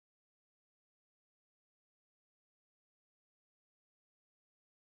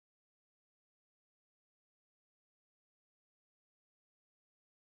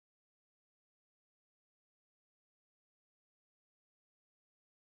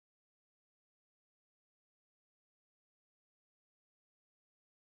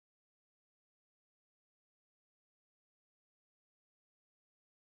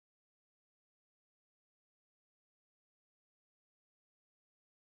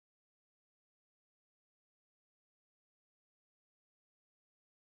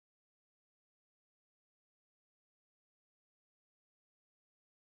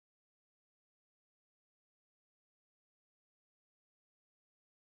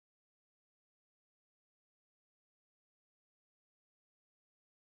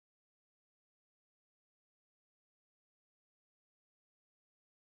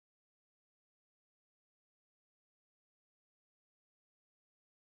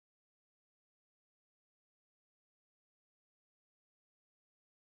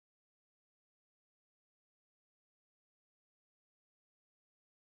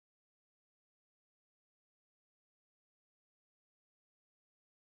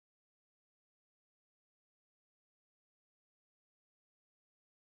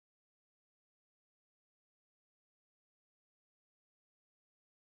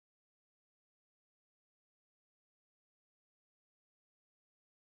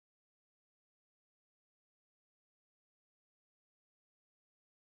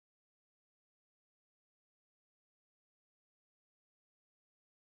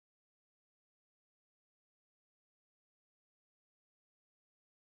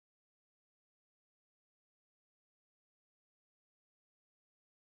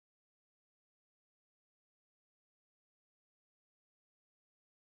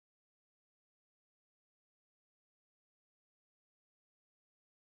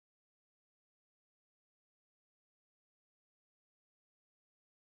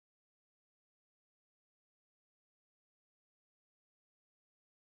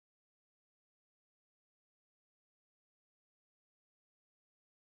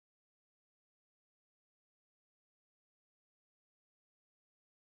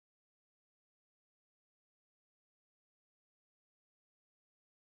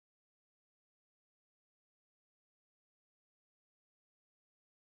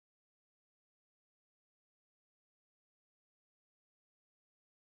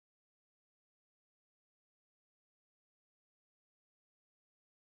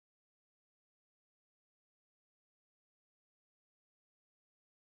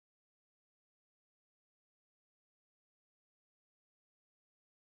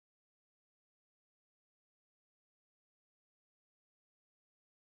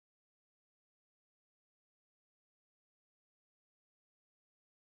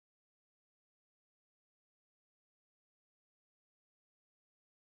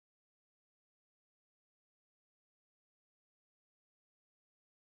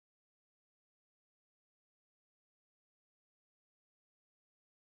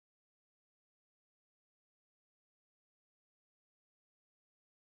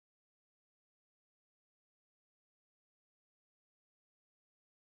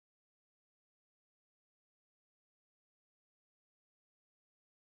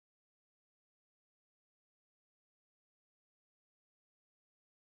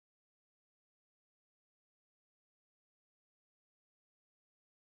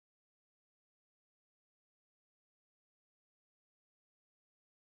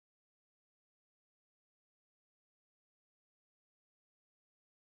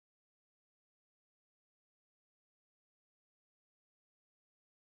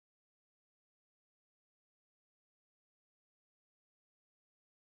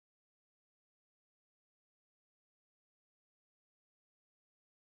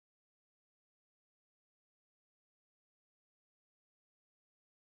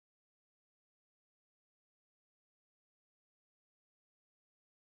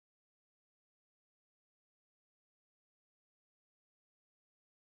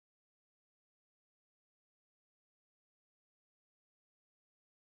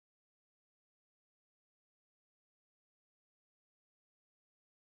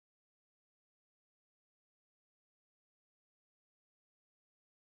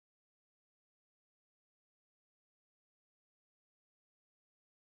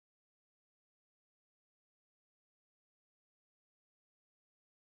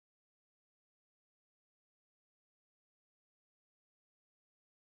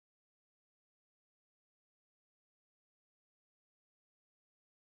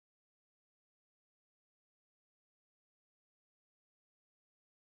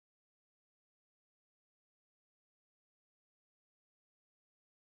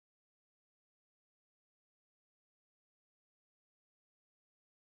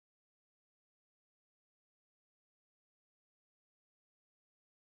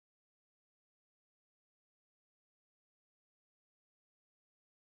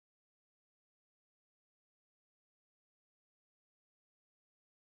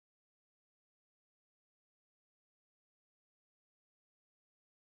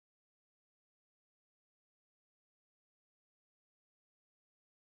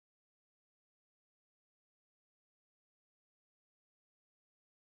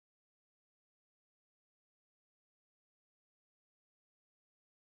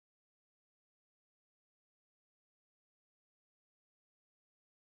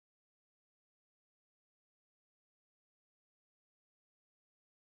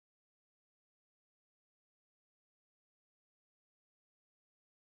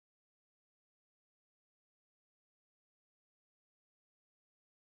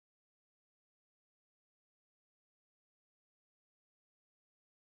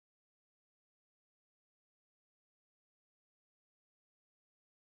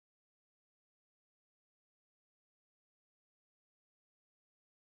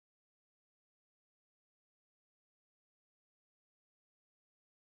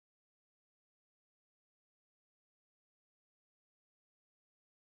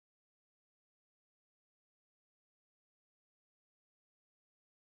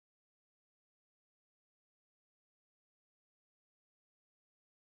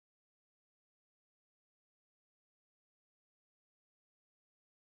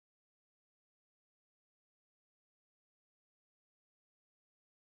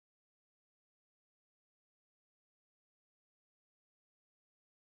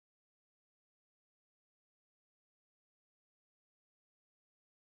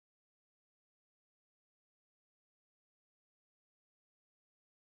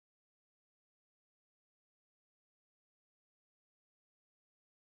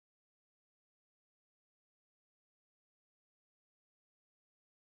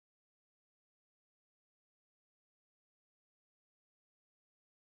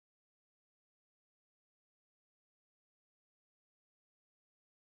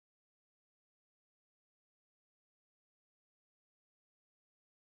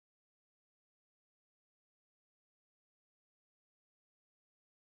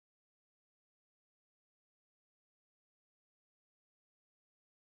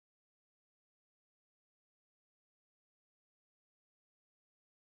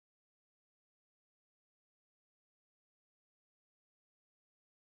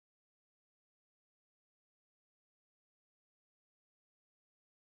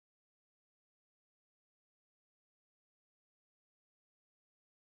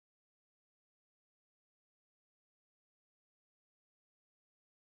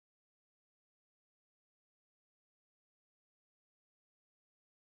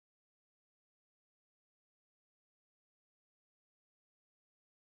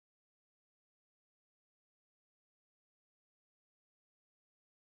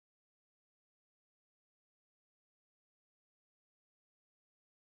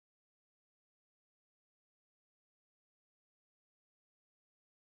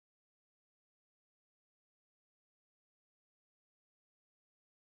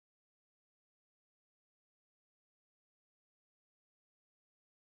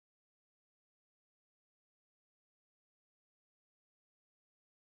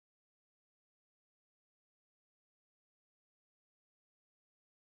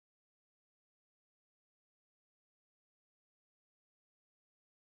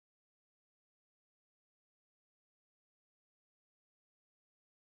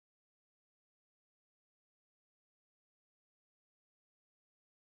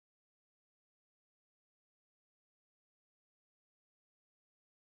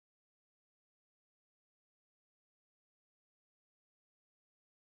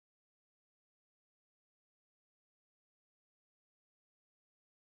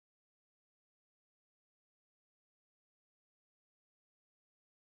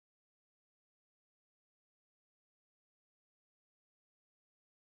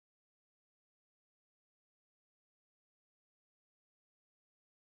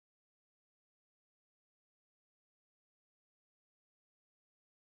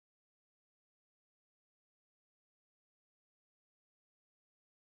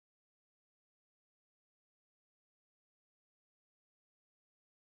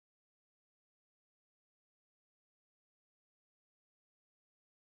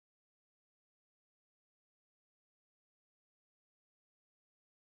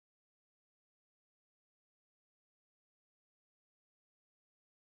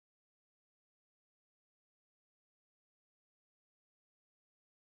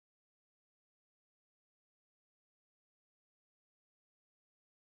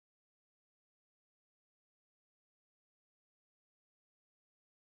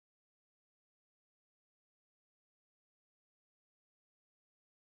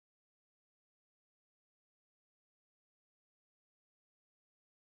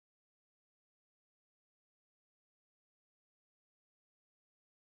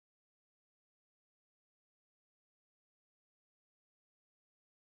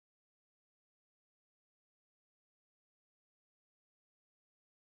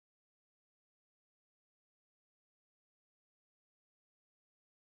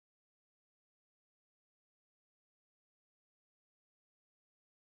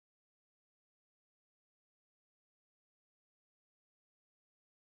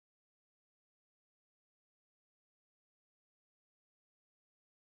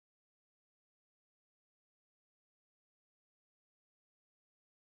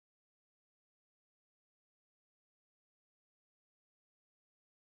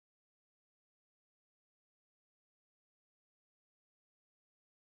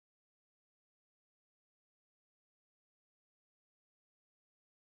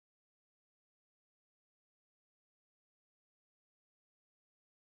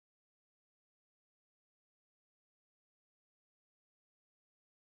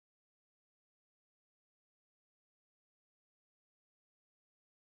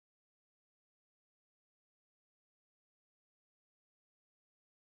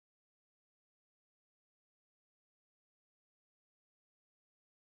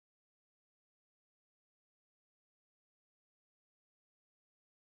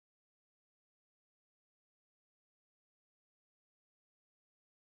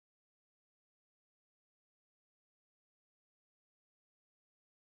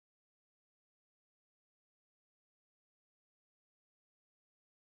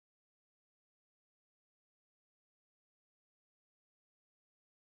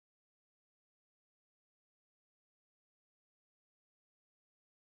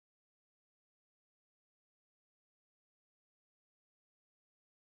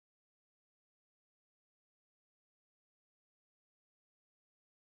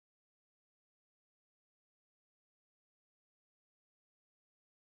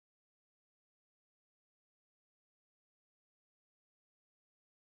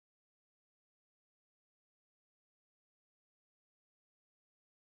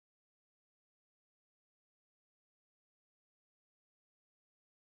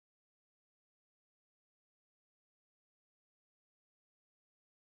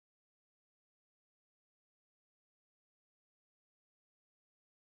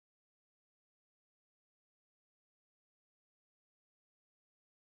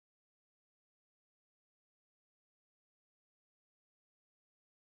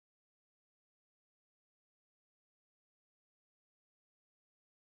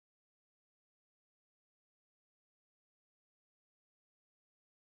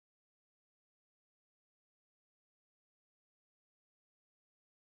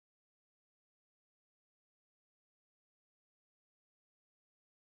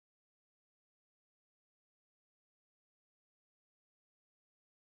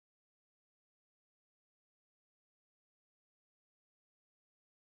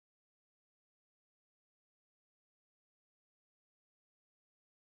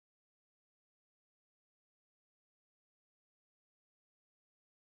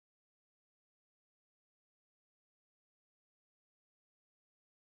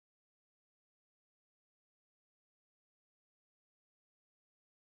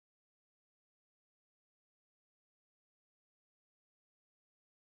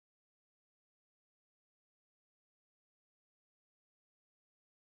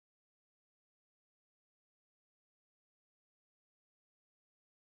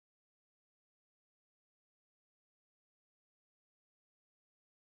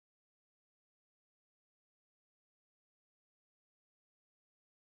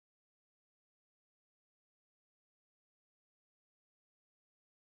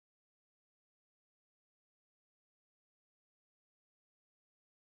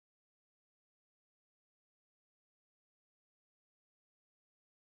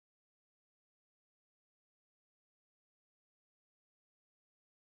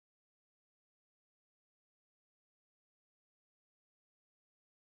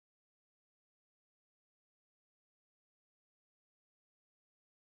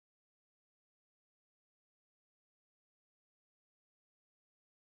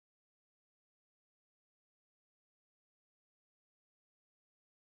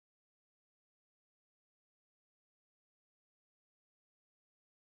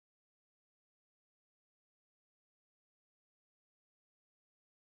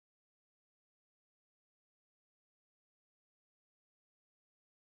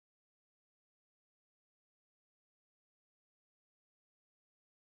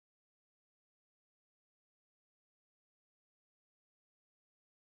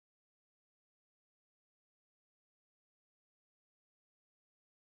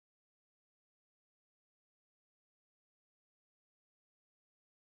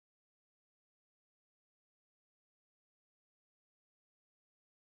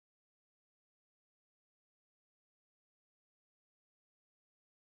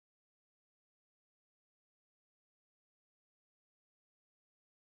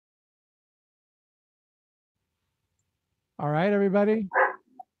All right, everybody.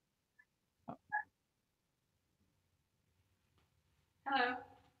 Hello.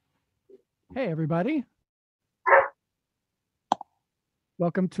 Hey, everybody.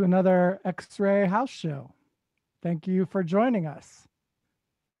 Welcome to another X-Ray House Show. Thank you for joining us.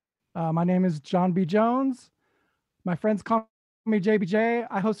 My name is John B. Jones. My friends call me JBJ.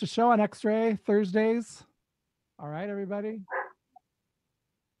 I host a show on X-Ray Thursdays. All right, everybody.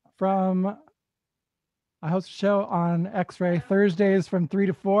 I host a show on X-Ray Thursdays from 3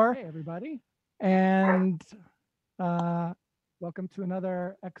 to 4. Hey, everybody. And welcome to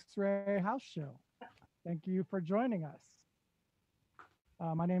another X-Ray House Show. Thank you for joining us.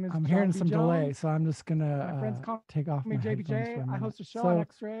 My name is. I'm hearing some delay, so I'm just gonna take off my headphones for a minute. I host a show on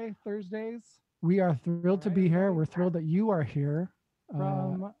X-Ray Thursdays. We are thrilled to be here. We're thrilled that you are here.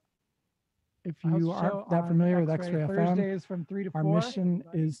 If you aren't that familiar with X-Ray FM, from 3 to 4, our mission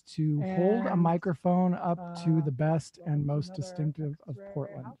is to hold a microphone up to the best and most distinctive of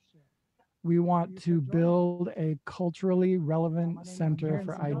Portland. We want to build a culturally relevant center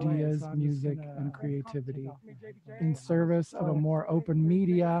for ideas, music, and creativity in service of a more open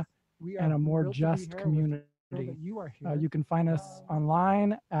media and a more just community. You can find us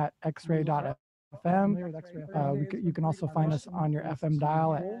online at xray.fm. You can also find us on your FM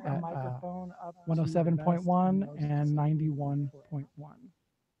dial at 107.1 and 91.1.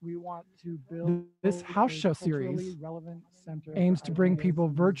 We want to build this house show series aims to bring people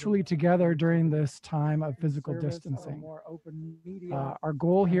virtually together during this time of physical distancing. Our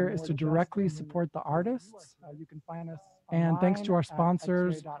goal here is to directly support the artists. And thanks to our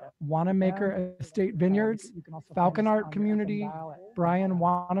sponsors, Wanamaker Estate Vineyards, Falcon Art Community, Brian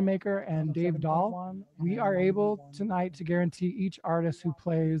Wanamaker, and Dave Dahl, we are able tonight to guarantee each artist who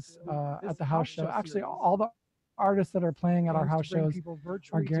plays at the house show. Actually, all the artists that are playing at our house shows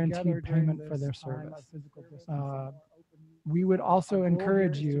are guaranteed payment for their service. We would also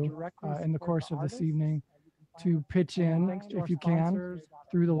encourage you in the course of this evening to pitch in, if you can,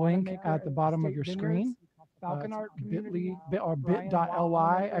 through the link at the bottom of your screen,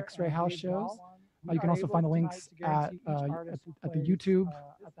 bit.ly X-Ray House Shows. You can also find the links at the YouTube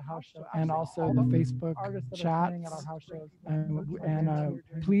and also the Facebook chat. And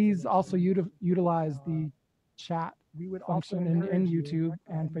please also utilize the chat function in YouTube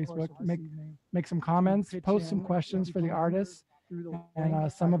and Facebook. Make some comments, post some questions for the artists,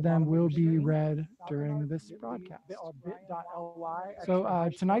 and some of them will be read during this broadcast. So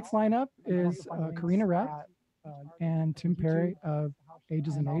tonight's lineup is Corrina Repp and Tim Perry of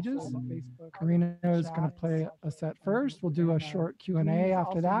Ages and Ages. Corrina is going to play a set first. We'll do a short Q&A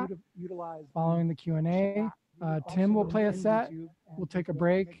after that. Following the Q&A, Tim will play a set. We'll take a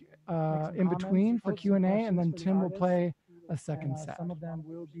break in between for Q&A, and then Tim will play a second set.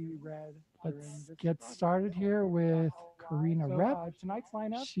 Let's get started here with Corrina Repp.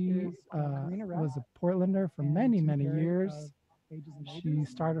 She was a Portlander for many, many years. She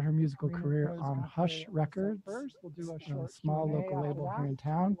started her musical career on Hush Records, a small local label here in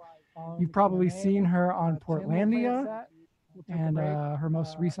town. You've probably seen her on Portlandia, and her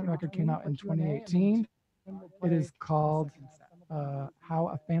most recent record came out in 2018. It is called How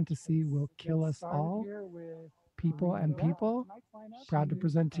a Fantasy Will Kill Us All. People and People. Proud to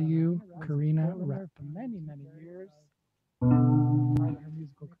present to you Corrina Repp.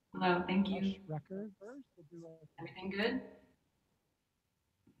 Hello, thank you. Everything good?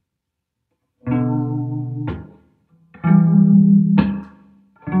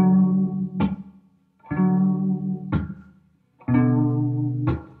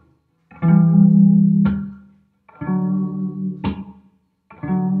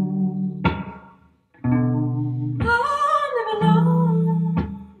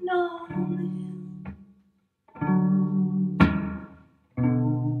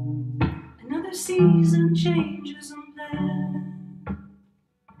 Season changes and plan.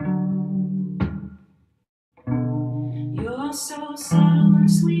 You're so subtle and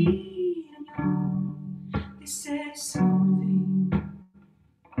sweet, and they say something.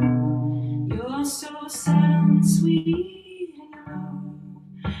 You're so subtle and sweet, and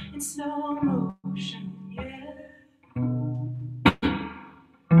you're in slow motion, yeah.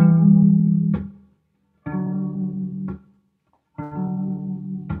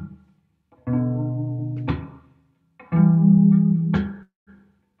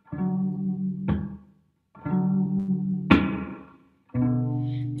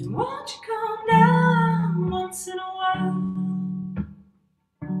 Won't you come down once in a while?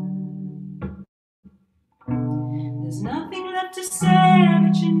 There's nothing left to say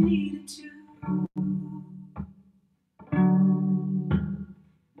but you needed to.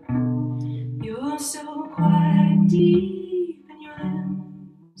 You're so quiet and deep.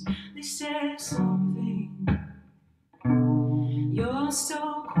 they say something. You're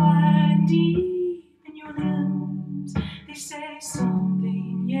so quiet deep in your limbs, they say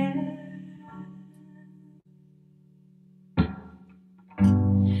something, yeah.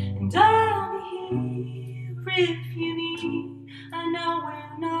 And I'll be here if you need. I know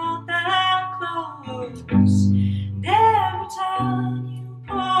we're not that close. And every time you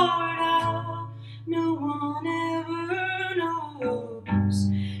pour it out, no one ever knows.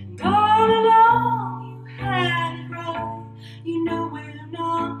 And all along you had it right. You know we're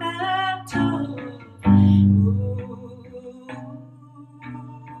not that tough.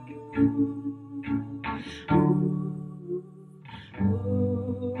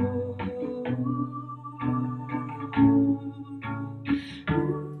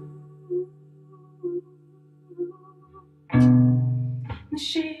 The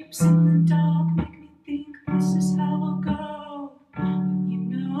shapes in the dark make me think this is how I'll go. But you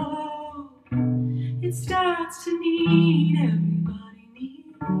know, it starts to need everybody needs.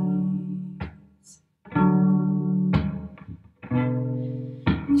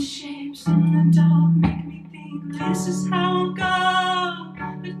 The shapes in the dark make me think this is how I'll go.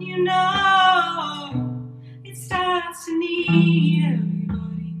 But you know, it starts to need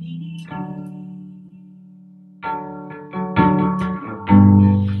everybody needs.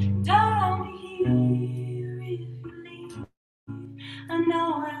 And I'll be here if you leave. I know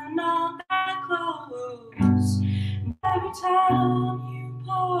we're not that close. And every time you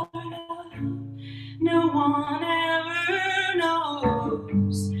pour it out, no one ever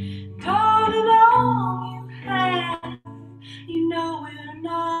knows. And all along you had, you know we're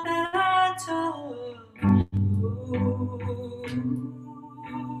not that tough.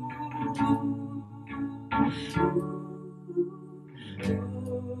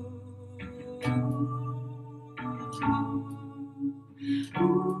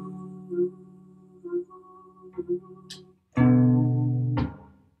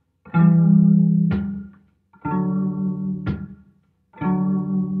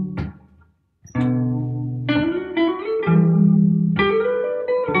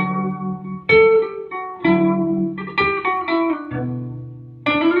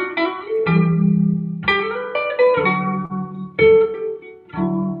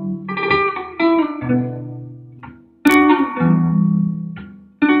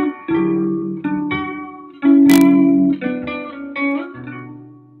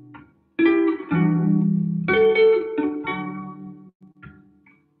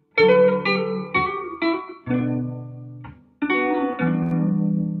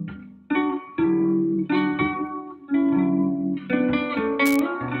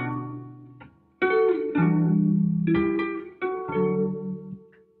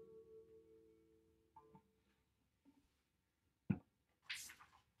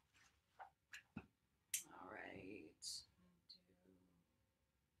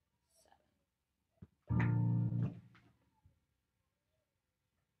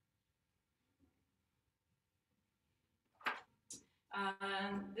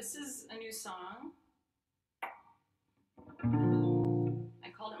 This is a new song. I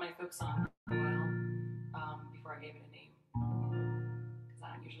called it my folk song for a while before I gave it a name, because I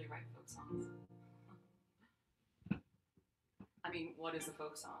don't usually write folk songs. I mean, what is a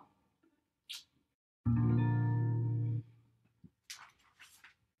folk song?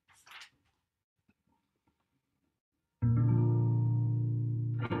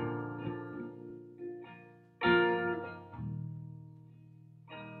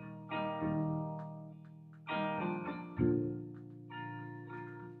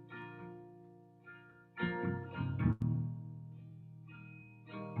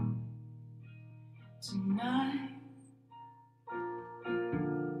 Tonight, I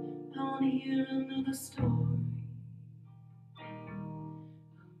want to hear another story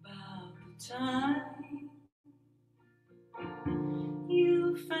about the time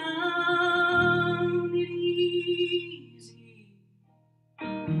you found it easy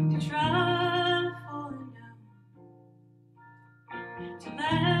to try falling down, to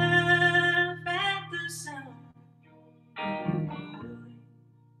laugh at the sound of your voice.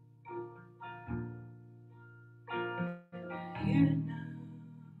 Hear it now.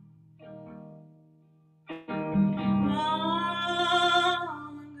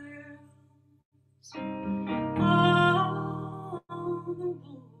 All the girls, all the boys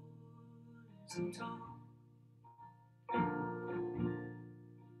who talk,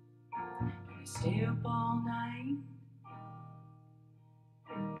 you stay up all night.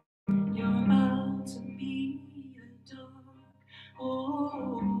 You're about to meet the dark.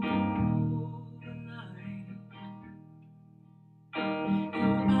 Oh, the light.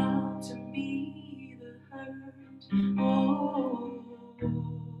 You're about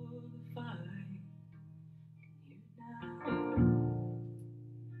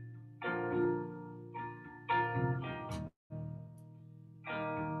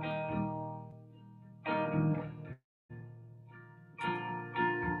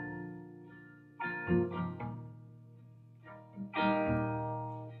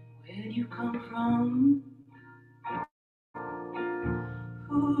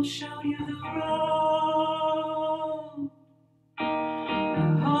who showed you the road.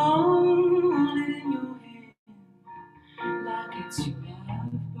 You hold it in your hand like it's your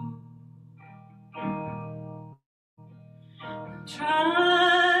lifeboat.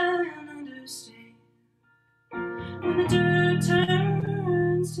 Try and understand when the dirt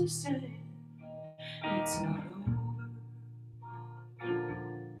turns to sand. It's not over.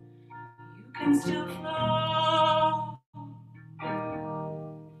 You can still flow.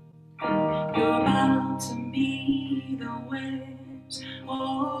 You're about to meet the waves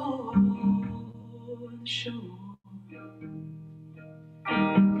over the shore.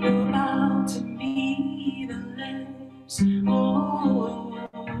 You're about to meet the lands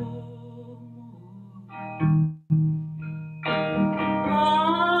all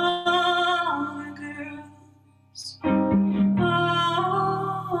the girls, all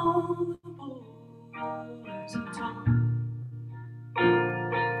the boys are told.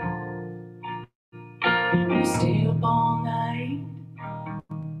 You stay up all night.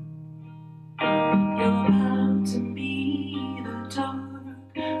 You're about to meet the dark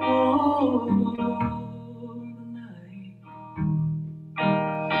all the night.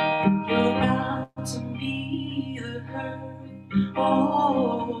 You're about to meet the hurt,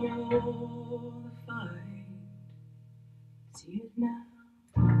 all the fight. See it now.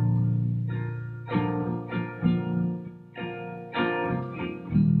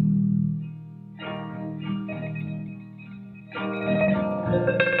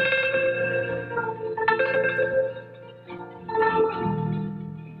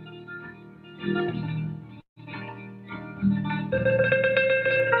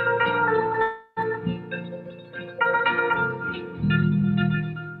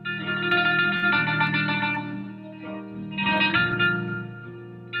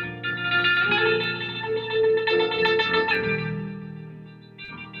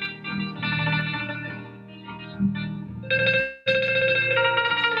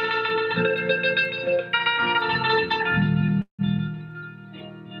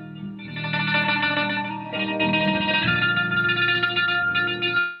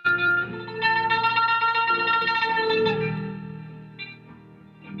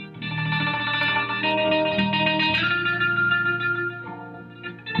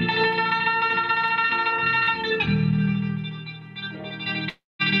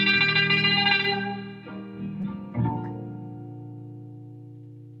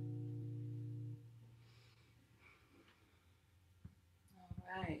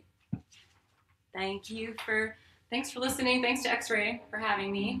 Thanks for listening. Thanks to X-Ray for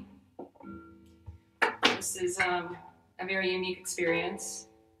having me. This is a very unique experience.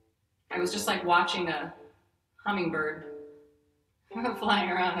 I was just like watching a hummingbird flying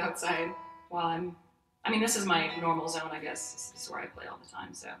around outside while this is my normal zone, I guess. This is where I play all the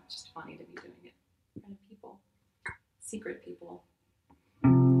time, so it's just funny to be doing it in front of people, secret people.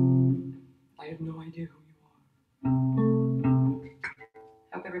 I have no idea who you are.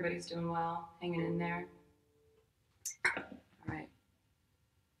 Hope everybody's doing well, hanging in there. All right.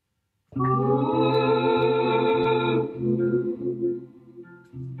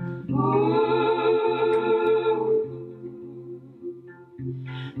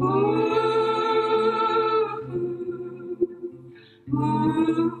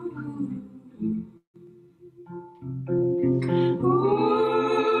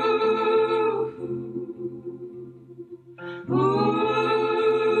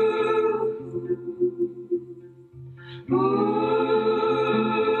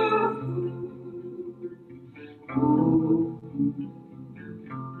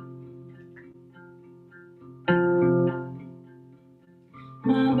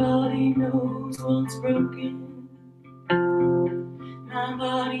 My body knows what's broken. My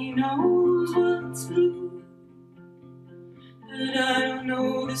body knows what's blue. But I don't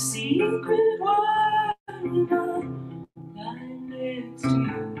know the secret why when I'm lying next to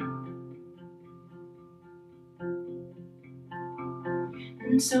you.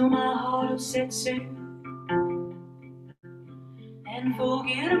 And so my heart will set sail and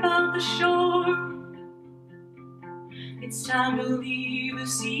forget about the shore. It's time to leave the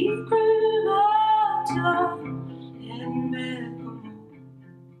secret light till I'm heading back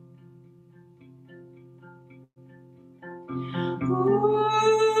home.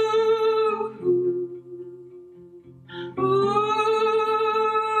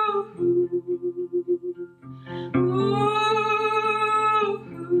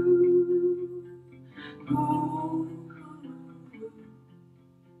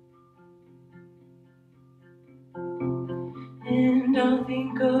 And I'll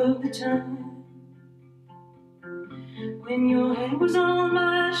think of the time when your head was on my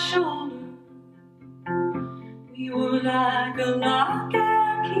shoulder. We were like a lock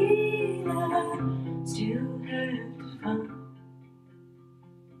and key that I still had to find.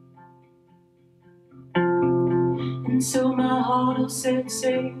 And so my heart will set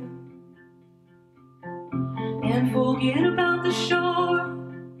sail and forget about the shore.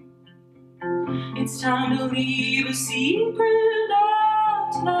 It's time to leave a secret out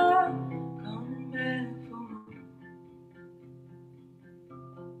tonight, coming back for more.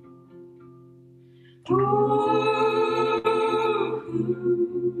 Ooh,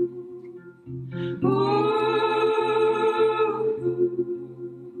 ooh,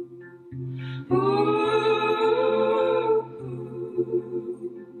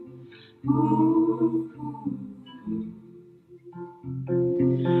 ooh, ooh,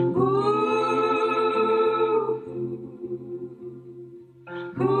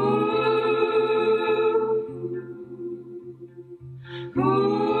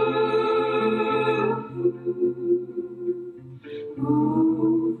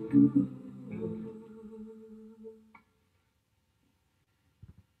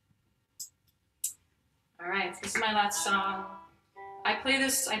 All right, so this is my last song. I play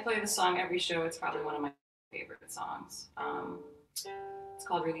this song every show. It's probably one of my favorite songs. It's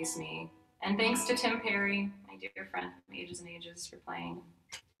called Release Me. And thanks to Tim Perry, my dear friend from Ages and Ages, for playing.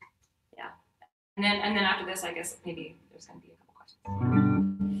 Yeah. And then after this, I guess maybe there's gonna be a couple questions.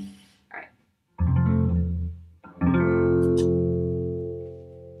 All right.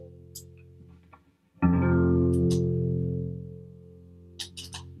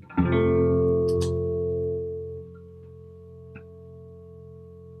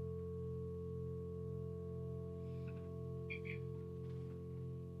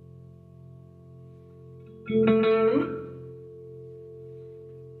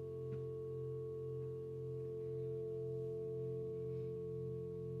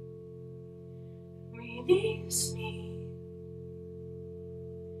 Release me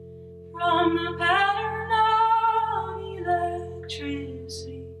from the pattern of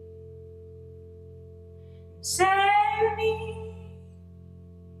electricity. Save me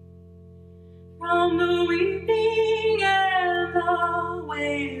from the weeping and the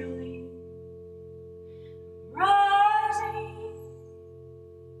wailing. Rising,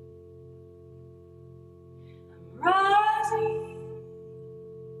 I'm rising.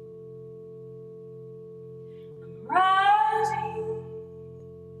 Rising,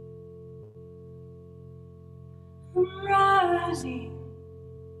 I'm rising.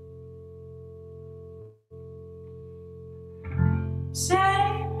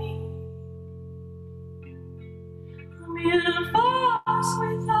 Save me. I'm in a force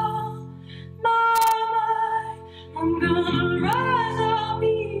with all my might. I'm gonna rise up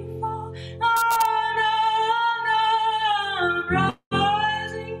before I'm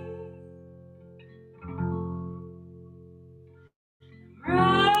rising.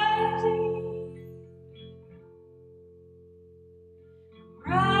 Rising,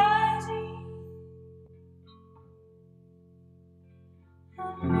 rising,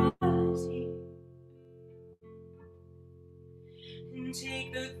 I'm rising. And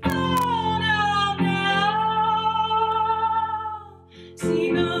take the thought out now.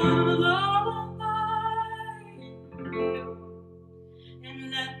 Sing a lullaby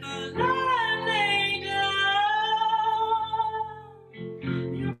and let the light lay down.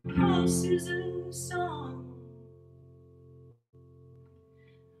 Your pulse is a song.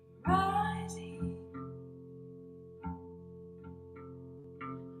 Rising,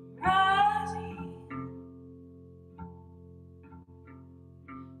 rising,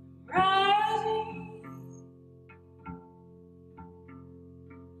 rising,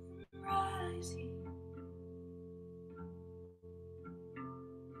 rising.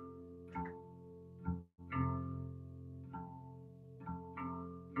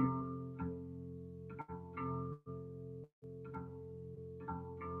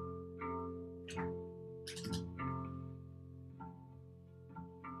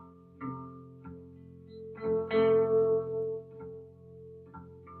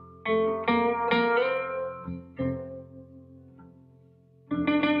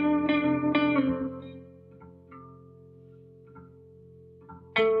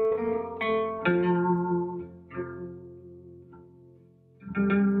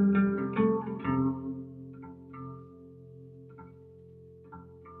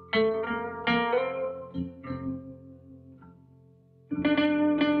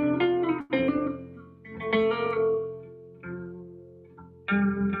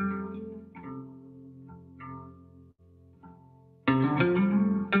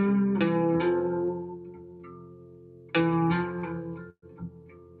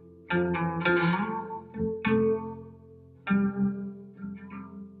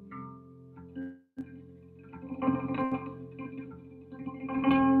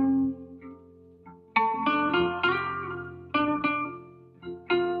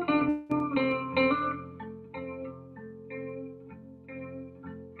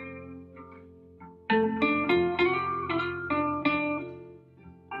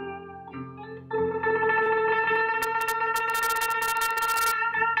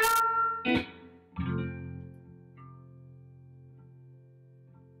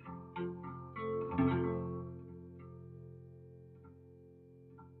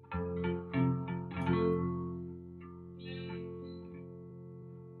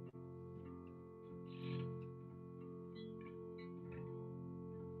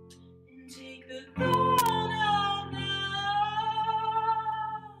 Take the thought out now,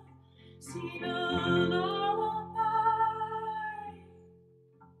 sing a lullaby,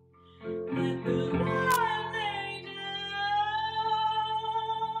 let the light lay down,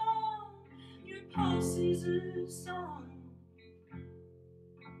 your pulse is a song,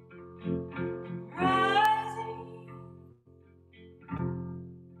 rising,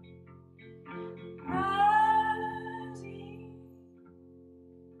 rising,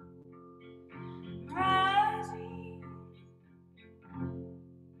 rising,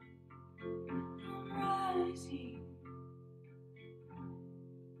 rising, rising,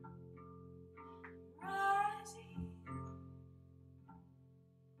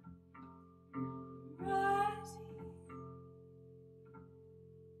 rising,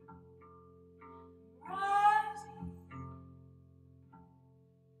 rising,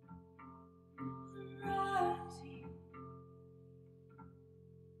 rising,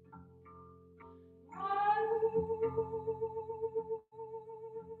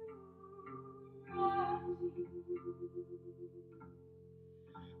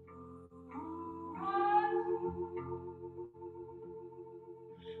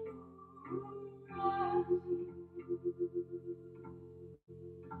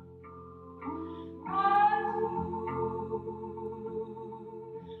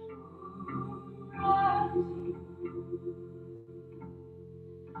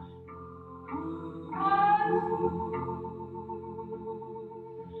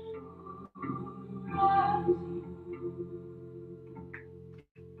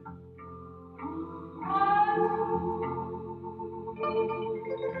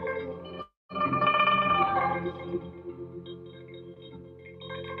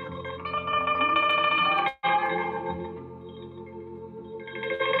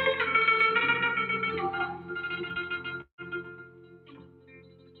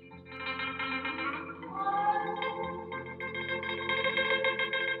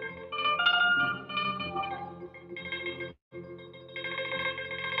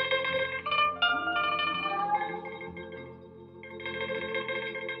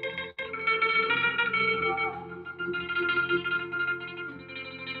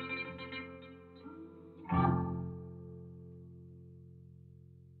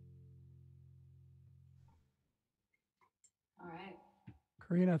 All right.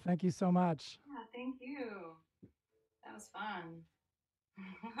 Corrina, thank you so much. Yeah, thank you. That was fun.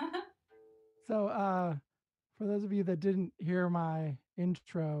 So, for those of you that didn't hear my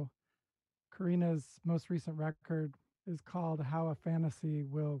intro, Corrina's most recent record is called How a Fantasy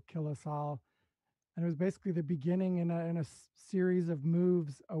Will Kill Us All. And it was basically the beginning in a series of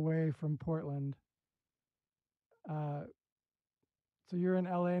moves away from Portland. So you're in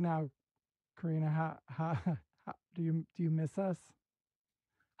LA now, Corrina. How do you miss us?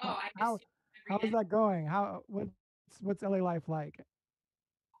 Oh, I How miss you every is day. that going? What's LA life like?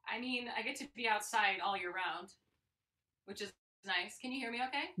 I mean, I get to be outside all year round, which is nice. Can you hear me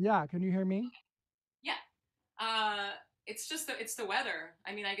okay? Yeah, can you hear me? Yeah. It's just it's the weather.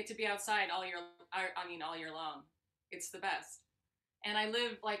 I mean, I get to be outside all year. I mean, all year long. It's the best. And I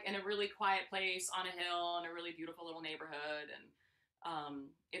live like in a really quiet place on a hill in a really beautiful little neighborhood, and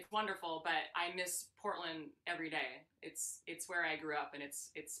it's wonderful. But I miss Portland every day. It's where I grew up, and it's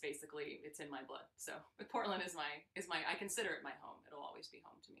basically it's in my blood. So, but Portland is my I consider it my home. It'll always be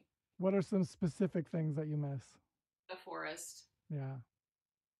home to me. What are some specific things that you miss? The forest. Yeah.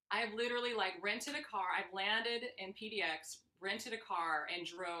 I've literally like rented a car. I've landed in PDX, rented a car, and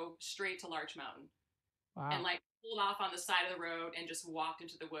drove straight to Larch Mountain. Wow. And like pulled off on the side of the road and just walked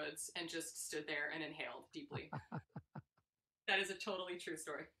into the woods and just stood there and inhaled deeply. That is a totally true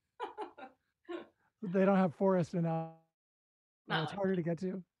story. They don't have forest in LA. Not It's like harder to get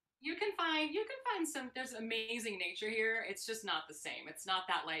to. you can find some there's amazing nature here. It's just not the same. It's not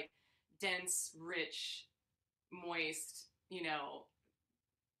that like dense, rich, moist,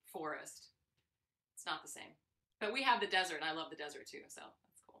 forest. It's not the same. But we have the desert, and I love the desert too, so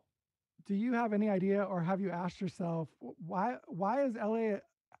that's cool. Do you have any idea, or have you asked yourself why is LA,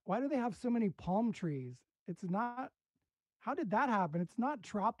 why do they have so many palm trees? It's not, how did that happen? It's not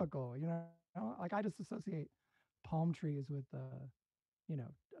tropical, you know? Like I just associate palm trees with you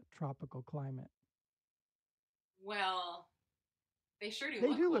know, a tropical climate. Well, they sure do They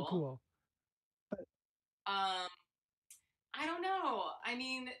look do cool. look cool. Um, I don't know. I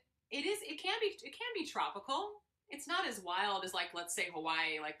mean, it can be tropical. It's not as wild as, like, let's say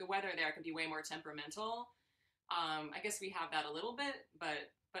Hawaii. Like, the weather there can be way more temperamental. I guess we have that a little bit, but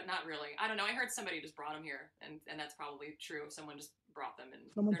not really. I don't know. I heard somebody just brought them here, and that's probably true. Someone just brought them,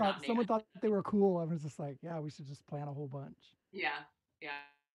 and Someone thought they were cool. I was just like, yeah, we should just plant a whole bunch. Yeah,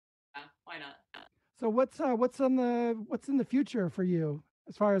 why not? So what's in the future for you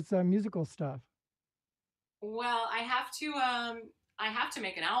as far as musical stuff? Well, I have to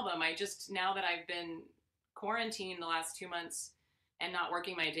make an album. I just, now that I've been quarantined the last 2 months and not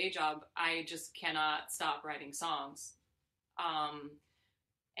working my day job, I just cannot stop writing songs.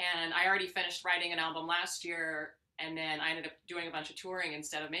 And I already finished writing an album last year, and then I ended up doing a bunch of touring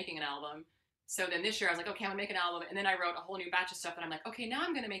instead of making an album. So then this year I was like, okay, I'm gonna make an album. And then I wrote a whole new batch of stuff, and I'm like, okay, now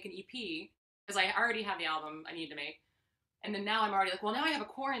I'm gonna make an EP because I already have the album I need to make. And then now I'm already like, well, now I have a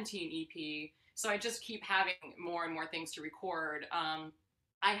quarantine EP. So I just keep having more and more things to record.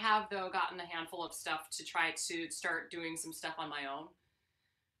 I have, though, gotten a handful of stuff to try to start doing some stuff on my own.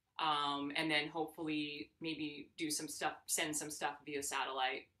 And then hopefully maybe do some stuff, send some stuff via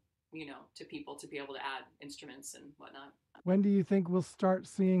satellite, you know, to people to be able to add instruments and whatnot. When do you think we'll start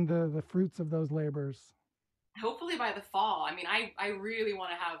seeing the fruits of those labors? Hopefully by the fall. I mean, I really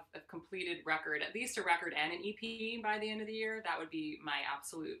want to have a completed record, at least a record and an EP by the end of the year. That would be my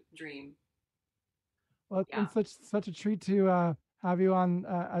absolute dream. Well, it's been such a treat to have you on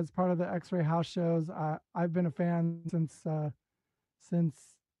as part of the X-Ray House shows. I've been a fan since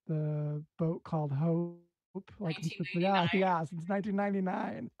the boat called Hope, like since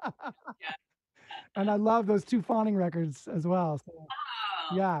 1999. Yeah. And I love those two Fawning records as well. So,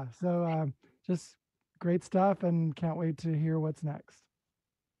 wow. Yeah, so just great stuff, and can't wait to hear what's next.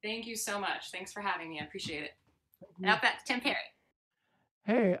 Thank you so much. Thanks for having me. I appreciate it. Now back to Tim Perry.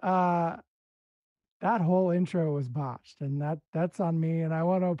 Hey, that whole intro was botched, and that's on me, and I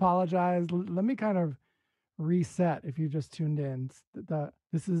want to apologize. Let me kind of reset if you just tuned in.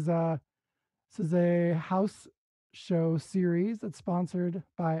 This is a house show series that's sponsored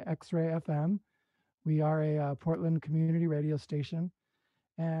by X-Ray FM. We are a Portland community radio station,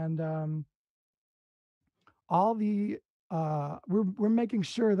 and all the we're making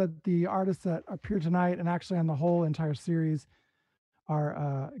sure that the artists that appear tonight, and actually on the whole entire series,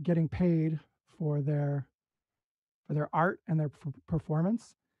 are getting paid for their art and their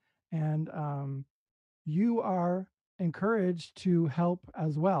performance, and you are encouraged to help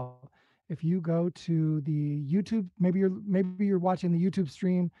as well. If you go to the YouTube, maybe you're watching the YouTube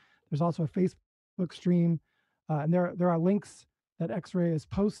stream. There's also a Facebook stream, and there are links that X-Ray is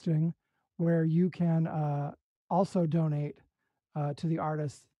posting where you can also donate to the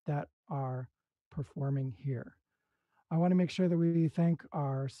artists that are performing here. I want to make sure that we thank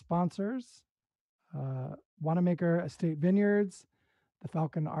our sponsors, Wanamaker Estate Vineyards, the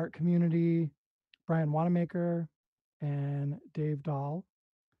Falcon Art Community, Brian Wanamaker, and Dave Dahl.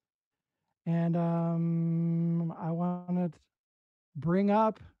 And I want to bring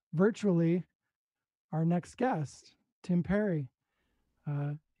up virtually our next guest, Tim Perry.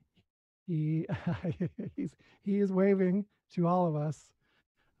 He is waving to all of us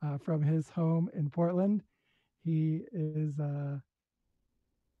from his home in Portland. He is a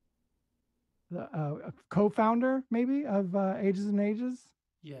co-founder, maybe, of Ages and Ages.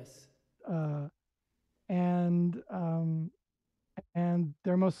 Yes. And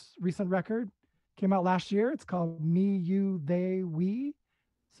their most recent record came out last year. It's called Me, You, They, We.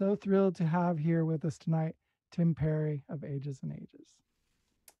 So thrilled to have here with us tonight Tim Perry of Ages and Ages.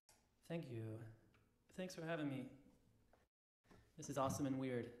 Thank you. Thanks for having me. This is awesome and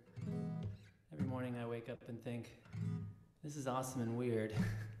weird. Every morning I wake up and think, this is awesome and weird.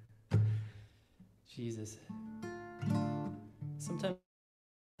 Jesus. Sometimes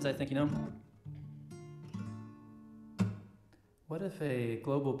I think, what if a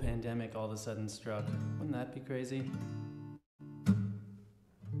global pandemic all of a sudden struck? Wouldn't that be crazy?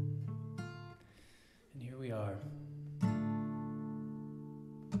 And here we are.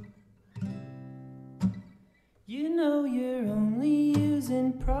 You know you're only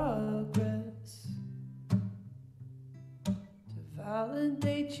using progress to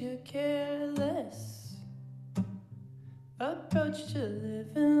validate your careless. Up approach to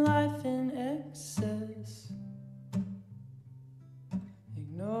living life in excess,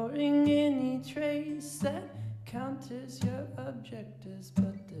 ignoring any trace that counters your objectives.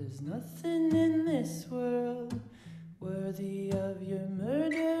 But there's nothing in this world worthy of your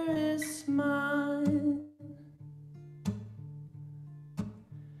murderous mind.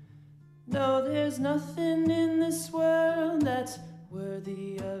 No, there's nothing in this world that's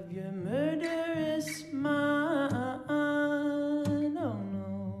worthy of your murderous mind. Oh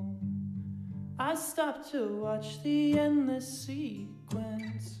no, I stopped to watch the endless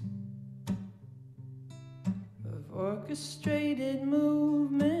sequence of orchestrated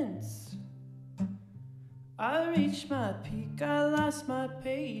movements. I reached my peak, I lost my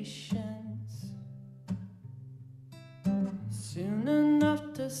patience soon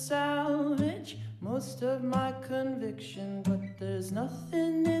enough to salvage most of my conviction. But there's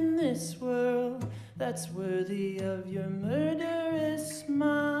nothing in this world that's worthy of your murderous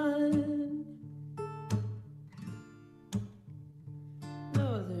mind.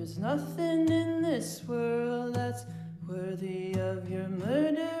 No, there's nothing in this world that's worthy of your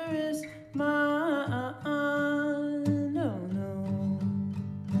murderous mind. No, no.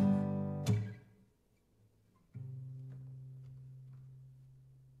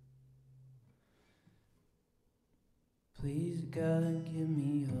 Please, God, give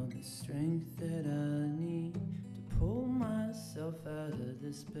me all the strength that I need to pull myself out of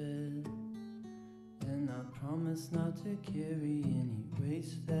this bed. And I promise not to carry any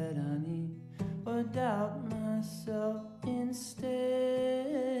waste that I need or doubt myself instead.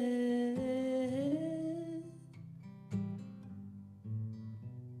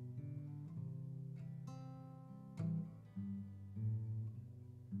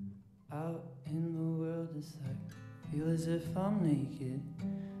 Out in the world, it's like, feel as if I'm naked,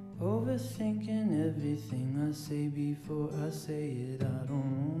 overthinking everything I say before I say it. I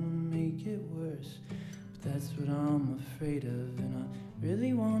don't wanna make it worse, but that's what I'm afraid of. And I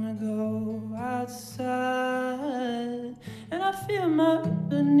really wanna go outside, and I feel my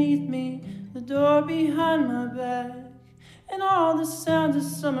beneath me, the door behind my back, and all the sounds of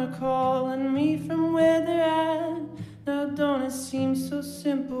summer calling me from where they're at. Now don't it seem so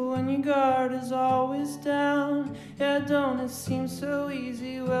simple when your guard is always down? Yeah, don't it seem so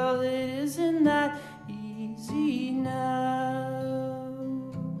easy? Well, it isn't that easy now.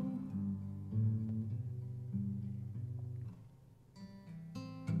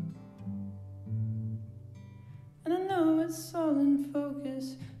 And I know it's all in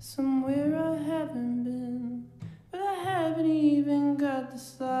focus, somewhere I haven't been, but I haven't even got the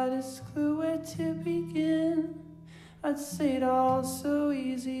slightest clue where to begin. I'd say it all so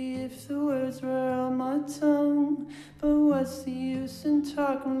easy if the words were on my tongue, but what's the use in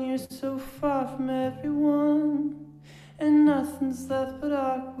talking when you're so far from everyone? And nothing's left but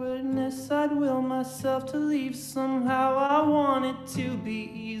awkwardness. I'd will myself to leave somehow. I want it to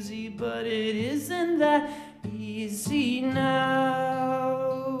be easy, but it isn't that easy now.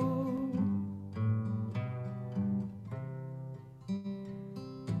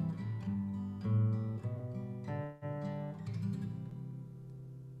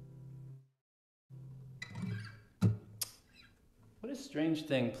 What a strange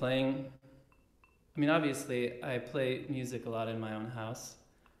thing playing. I mean, obviously, I play music a lot in my own house.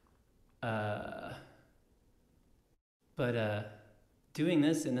 But doing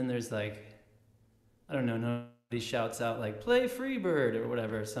this, and then there's like, I don't know, nobody shouts out like, play Freebird or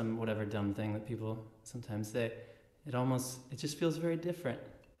whatever, some whatever dumb thing that people sometimes say. It just feels very different.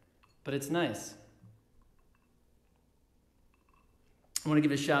 But it's nice. I want to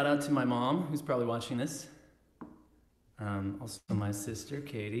give a shout out to my mom, who's probably watching this. Also my sister,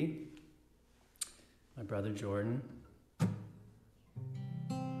 Katie. My brother, Jordan.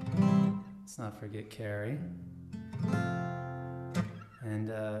 Let's not forget Carrie.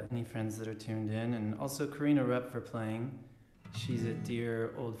 And any friends that are tuned in. And also Corrina Repp for playing. She's a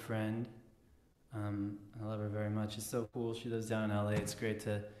dear old friend. I love her very much. It's so cool. She lives down in LA. It's great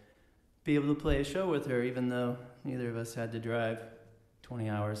to be able to play a show with her, even though neither of us had to drive 20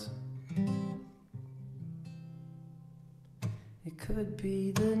 hours. It could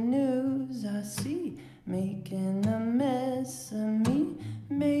be the news I see making a mess of me.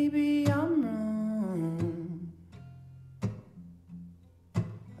 Maybe I'm wrong.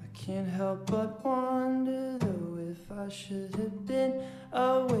 I can't help but wonder though if I should have been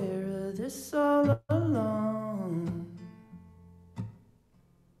aware of this all along.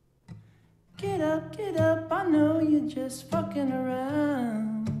 Get up, I know you're just fucking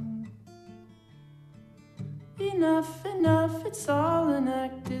around. Enough, it's all an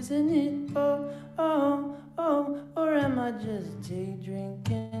act, isn't it? Oh, oh, or am I just day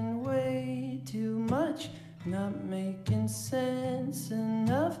drinking way too much? Not making sense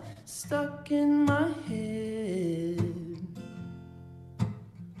enough, stuck in my head.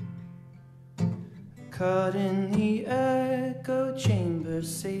 Caught in the echo chamber,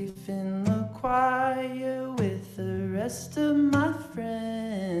 safe in the choir with the rest of my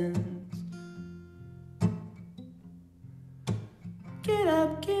friends. Get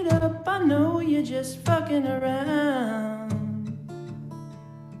up, I know you're just fucking around.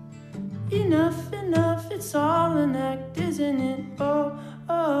 Enough, it's all an act, isn't it? Oh,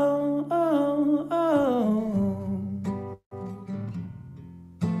 oh, oh, oh.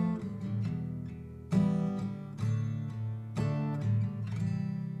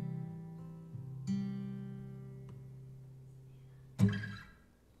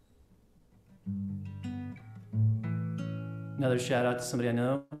 Another shout out to somebody I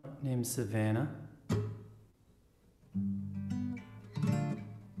know named Savannah.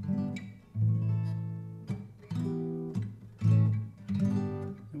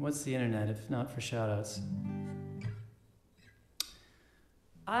 And what's the internet if not for shout outs?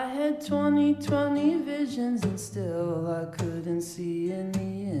 I had 20/20 visions and still I couldn't see in the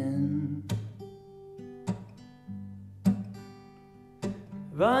end.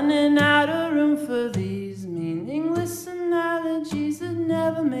 Running out of room for these meaningless analogies that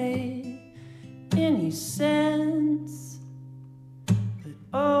never made any sense. But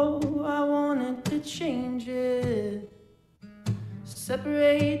oh, I wanted to change it,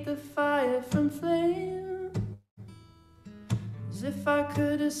 separate the fire from flame, as if I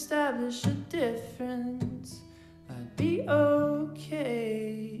could establish a difference, I'd be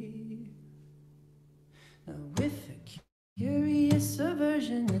okay. Now with a curious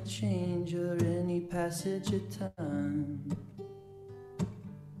aversion to change or any passage of time,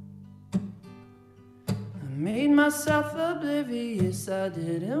 I made myself oblivious. I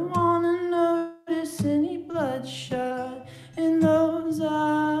didn't want to notice any bloodshot in those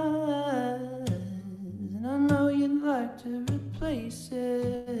eyes. And I know you'd like to replace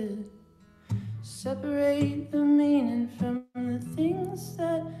it, separate the meaning from the things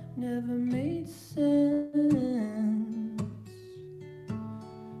that never made sense.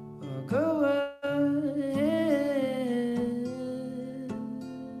 Go ahead.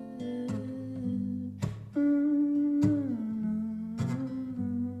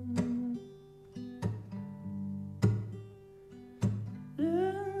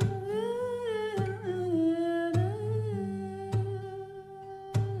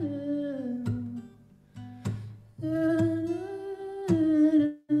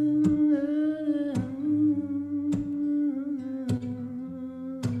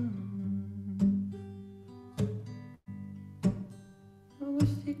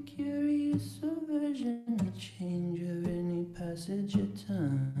 With the curious aversion to change or any passage of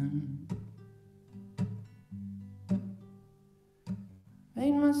time,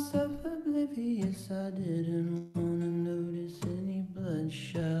 made myself oblivious. I didn't want to notice any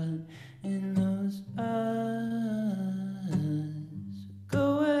bloodshot in those eyes.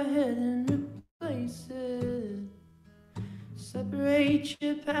 Go ahead and replace it, separate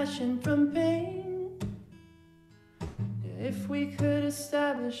your passion from pain. If we could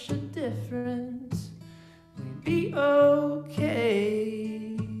establish a difference, we'd be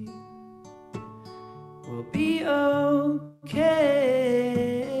okay. We'll be okay.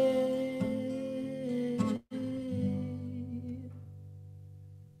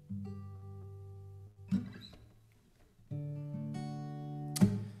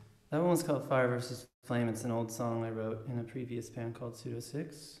 That one was called Fire versus Flame. It's an old song I wrote in a previous band called Pseudo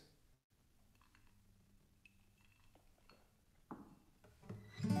 6.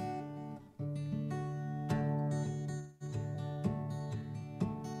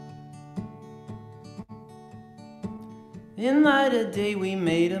 In light of day we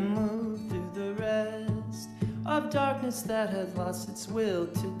made a move through the rest of darkness that had lost its will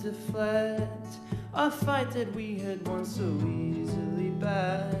to deflect a fight that we had won so easily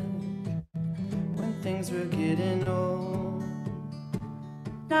back when things were getting old.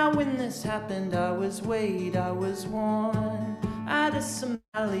 Now when this happened I was weighed, I was worn out of some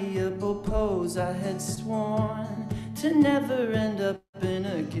malleable pose I had sworn to never end up in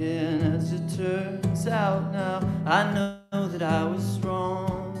again. As it turns out now, I know that I was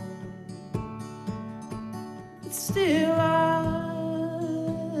wrong, but still I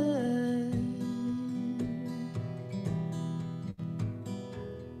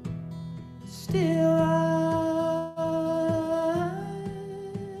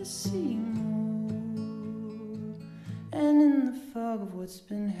see more, and in the fog of what's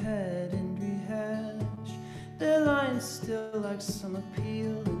been had and rehashed, like some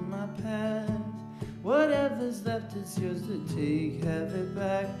appeal in my path. Whatever's left is yours to take, have it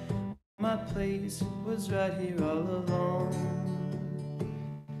back. My place was right here all along.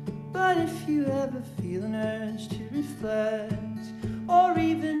 But if you ever feel an urge to reflect, or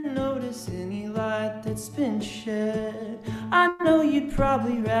even notice any light that's been shed, I know you'd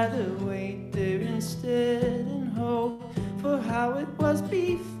probably rather wait there instead and hope for how it was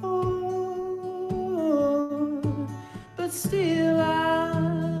before. But still I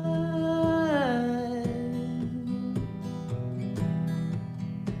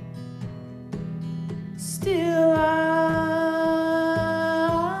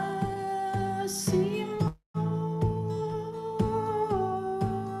see more,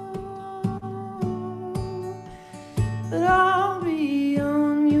 but I'll be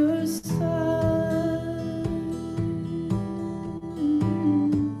on your side.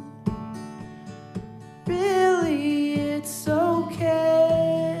 Really, it's okay.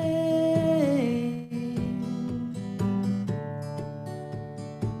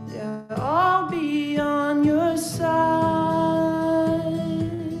 Yeah, I'll be on your side.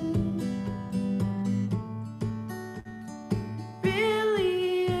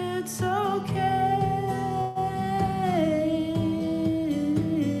 Really, it's okay.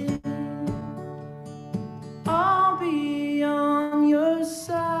 I'll be on your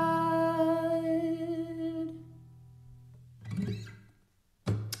side.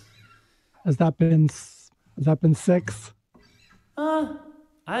 Has that been 6?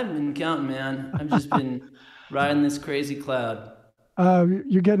 I haven't been counting, man. I've just been riding this crazy cloud.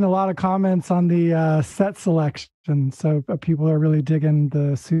 You're getting a lot of comments on the set selection, so people are really digging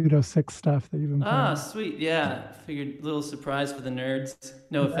the Pseudo 6 stuff that you've been playing. Ah, sweet. Yeah. Figured a little surprise for the nerds.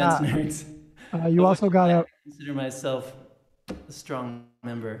 No offense, nerds. You also got I consider myself a strong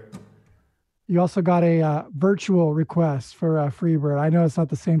member. You also got a virtual request for Freebird. I know it's not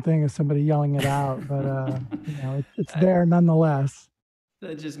the same thing as somebody yelling it out, but you know, it's there nonetheless.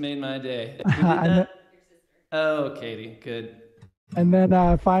 That just made my day. Who did that? Oh, Katie, good. And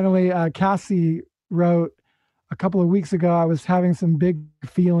then finally, Cassie wrote a couple of weeks ago, I was having some big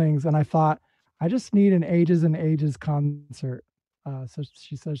feelings and I thought, I just need an Ages and Ages concert. So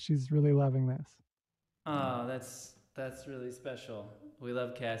she says she's really loving this. Oh, that's really special. We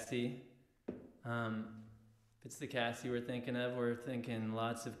love Cassie. If it's the Cassie we're thinking of, we're thinking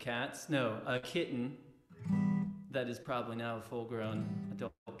lots of cats. No, a kitten that is probably now a full-grown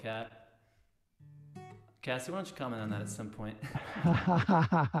adult cat. Cassie, why don't you comment on that at some point?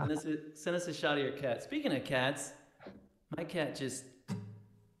 Send us a shot of your cat. Speaking of cats, my cat just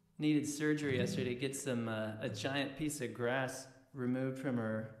needed surgery yesterday to get a giant piece of grass removed from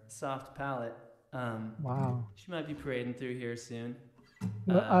her soft palate. Wow. She might be parading through here soon.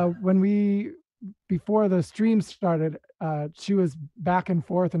 Before the stream started, she was back and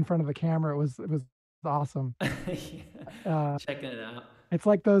forth in front of the camera. It was awesome. Checking it out. It's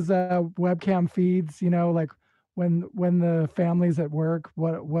like those webcam feeds, you know, like when the family's at work,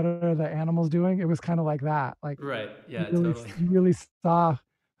 what are the animals doing? It was kind of like that. Like, right, yeah, you really saw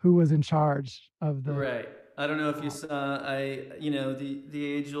who was in charge of the. Right. I don't know if you saw, the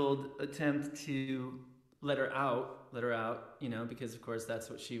age-old attempt to let her out, you know, because of course that's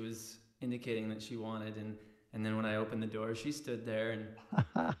what she was indicating that she wanted, and then when I opened the door, she stood there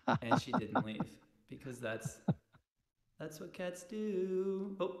and she didn't leave, because that's what cats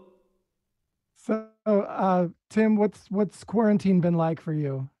do. Oh. So, Tim, what's quarantine been like for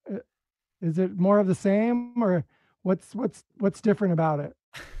you? Is it more of the same, or what's different about it?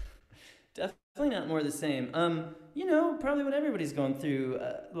 Definitely not more of the same. You know, probably what everybody's going through.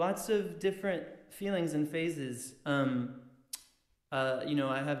 Lots of different feelings and phases. You know,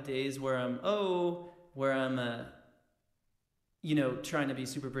 I have days where I'm trying to be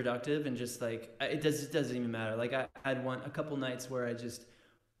super productive and just like, it doesn't even matter. Like I had a couple nights where I just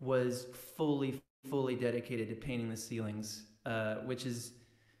was fully dedicated to painting the ceilings, which is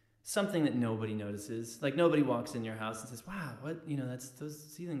something that nobody notices. Like nobody walks in your house and says, wow, those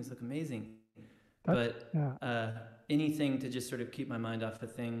ceilings look amazing. Anything to just sort of keep my mind off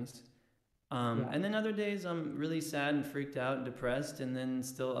of things. And then other days I'm really sad and freaked out and depressed. And then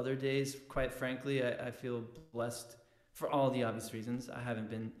still other days, quite frankly, I feel blessed for all the obvious reasons. I haven't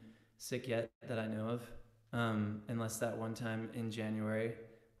been sick yet that I know of, unless that one time in January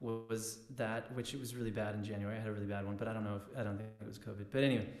was that, which it was really bad in January. I had a really bad one, but I don't think it was COVID. But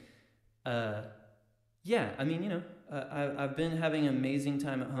anyway, I mean, I've been having an amazing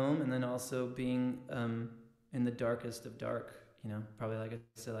time at home, and then also being in the darkest of dark, probably like I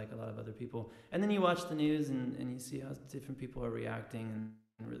said, like a lot of other people. And then you watch the news and you see how different people are reacting, and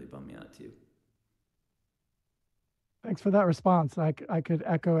really bum me out too. Thanks for that response. I could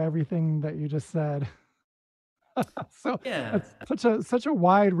echo everything that you just said. So Yeah, that's such a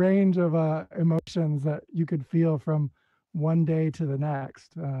wide range of emotions that you could feel from one day to the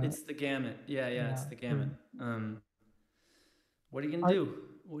next. it's the gamut. Yeah, it's Yeah. the gamut. What are you gonna Are do?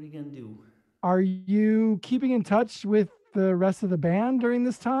 What are you gonna do? are you keeping in touch with the rest of the band during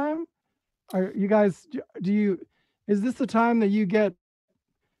this time? Are you guys do you is this the time that you get,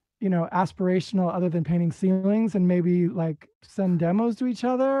 aspirational other than painting ceilings and maybe like send demos to each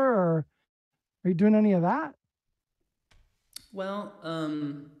other, or are you doing any of that? Well,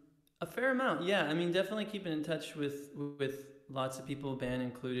 a fair amount. Yeah, I mean, definitely keeping in touch with lots of people, band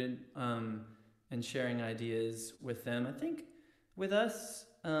included, and sharing ideas with them. I think with us,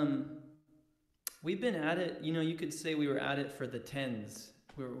 we've been at it. You could say we were at it for the tens.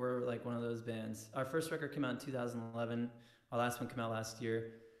 We're like one of those bands. Our first record came out in 2011. Our last one came out last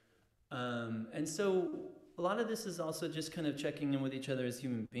year. And so a lot of this is also just kind of checking in with each other as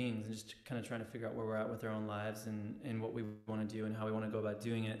human beings and just kind of trying to figure out where we're at with our own lives and what we want to do and how we want to go about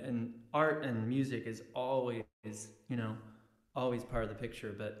doing it. And art and music is always, always part of the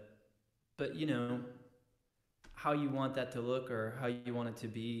picture. But how you want that to look or how you want it to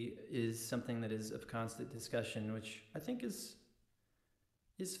be is something that is of constant discussion, which I think is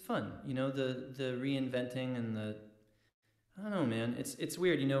fun. The reinventing and I don't know, man. It's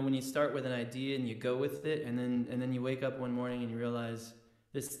weird, when you start with an idea and you go with it, and then you wake up one morning and you realize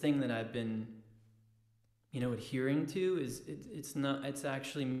this thing that I've been, adhering to it's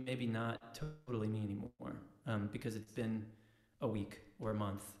actually maybe not totally me anymore, because it's been a week or a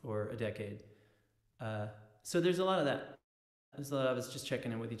month or a decade. So there's a lot of that. There's a lot of us just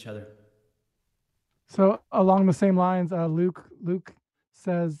checking in with each other. So along the same lines, Luke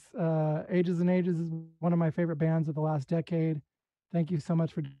says, Ages and Ages is one of my favorite bands of the last decade. Thank you so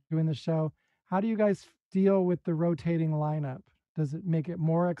much for doing the show. How do you guys deal with the rotating lineup? Does it make it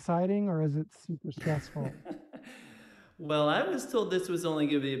more exciting or is it super stressful? Well, I was told this was only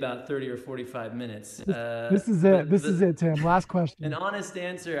going to be about 30 or 45 minutes. This is it. This is it, Tim. Last question. An honest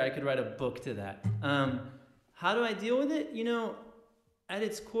answer, I could write a book to that. How do I deal with it? At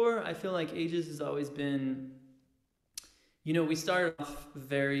its core, I feel like Ages has always been, we started off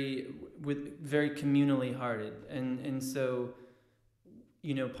very communally hearted. And so,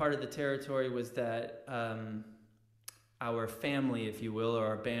 part of the territory was that our family, if you will, or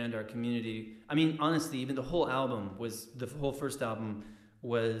our band, our community. I mean, honestly, even the whole first album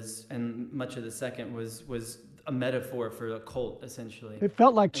was, and much of the second was a metaphor for a cult, essentially. It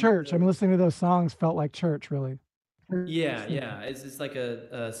felt like church. I mean, listening to those songs felt like church, really. Yeah. It's like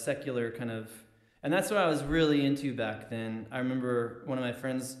a secular kind of, and that's what I was really into back then. I remember one of my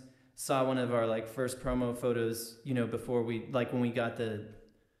friends saw one of our first promo photos, before when we got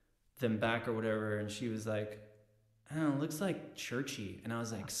them back or whatever, and she was like, I don't know, it looks like churchy. And I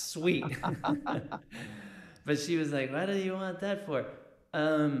was like, sweet. But she was like, what do you want that for?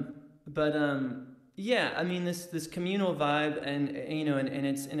 Yeah, I mean, this communal vibe, and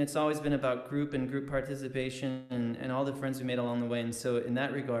it's always been about group and group participation and all the friends we made along the way. And so in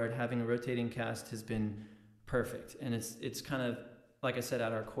that regard, having a rotating cast has been perfect. And it's kind of, like I said,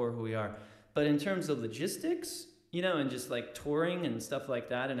 at our core who we are. But in terms of logistics, and just touring and stuff like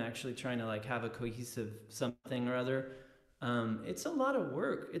that, and actually trying to have a cohesive something or other, it's a lot of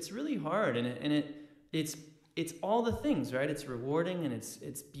work. It's really hard, and it's all the things, right? It's rewarding and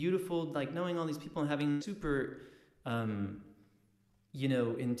it's beautiful, knowing all these people and having super,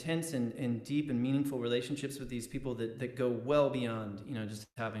 intense and deep and meaningful relationships with these people that go well beyond, just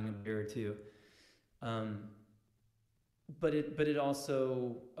having a beer or two. But it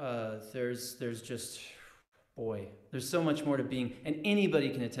also, there's just, boy, there's so much more to being, and anybody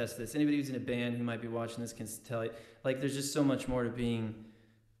can attest to this. Anybody who's in a band who might be watching this can tell you, there's just so much more to being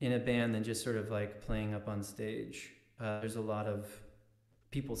in a band than just sort of playing up on stage. There's a lot of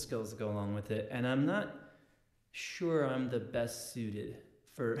people skills that go along with it, and I'm not sure I'm the best suited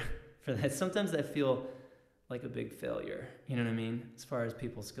for that. Sometimes I feel like a big failure, you know what I mean, as far as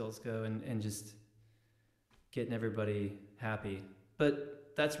people skills go, and just getting everybody happy.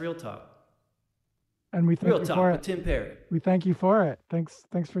 But that's real talk. And we thank real you talk for with it. Tim Perry. We thank you for it. Thanks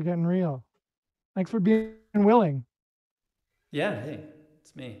for getting real. Thanks for being willing. Yeah, hey,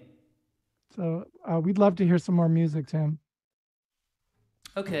 it's me. So we'd love to hear some more music, Tim.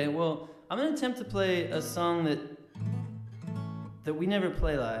 Okay, well, I'm going to attempt to play a song that we never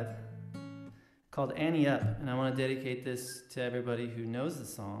play live, called Annie Up, and I want to dedicate this to everybody who knows the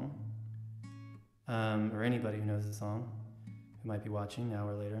song, or anybody who knows the song, who might be watching now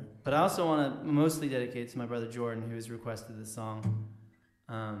or later. But I also want to mostly dedicate it to my brother Jordan, who has requested this song.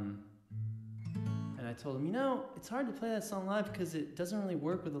 And I told him, you know, it's hard to play that song live because it doesn't really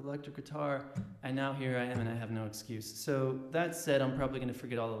work with electric guitar. And now here I am, and I have no excuse. So that said, I'm probably going to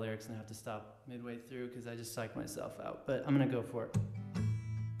forget all the lyrics and have to stop midway through because I just psyched myself out. But I'm going to go for it.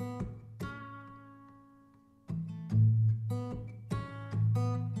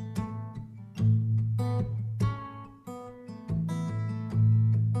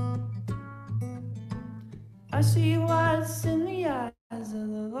 I see what's in the eyes of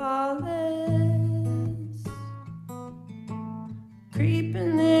the lawless,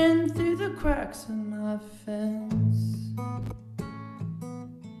 creeping in through the cracks of my fence.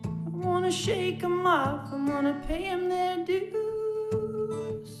 I wanna shake 'em off, I wanna pay 'em their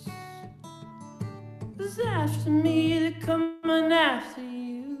dues. 'Cause after me they're coming after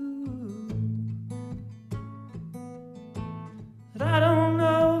you. But I don't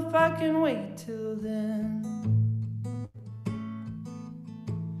know if I can wait till then.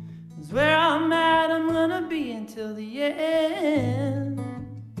 Where I'm at, I'm gonna be until the end.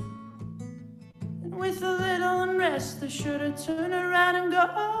 And with a little unrest, I should've turned around and go.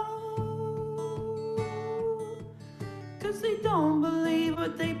 'Cause they don't believe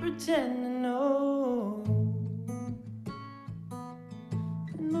what they pretend to know.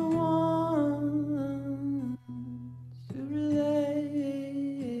 And the ones who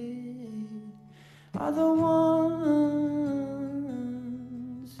relate are the ones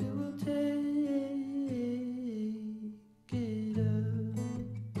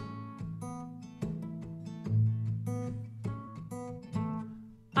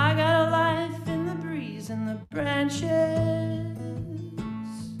I got a life in the breeze and the branches.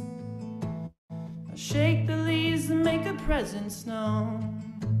 I shake the leaves and make a presence known.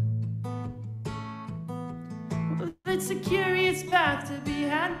 Well, it's a curious path to be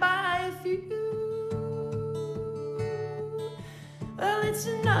had by a few. Well, it's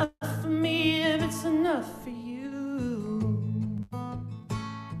enough for me if it's enough for you.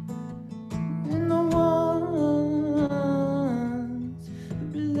 And the ones who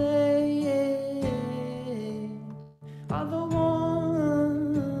relate are the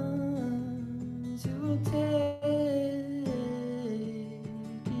ones who will take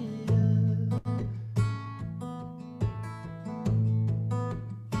it up.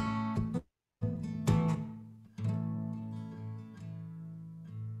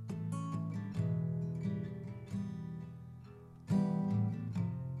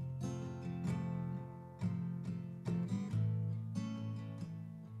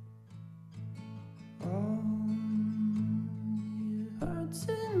 Hearts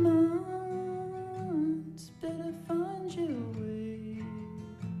and minds better find your way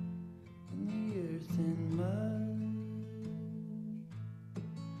in the earth and mud.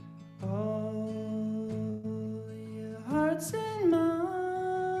 All your hearts and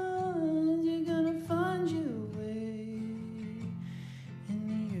minds, you're gonna find your way in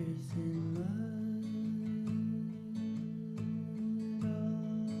the earth and mud.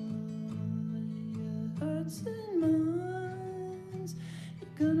 All your hearts and minds,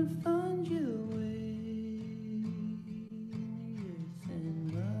 you're gonna find your way in the earth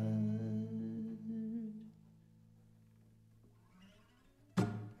and mud.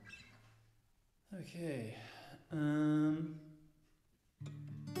 Okay.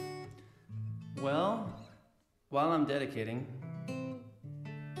 Well, while I'm dedicating,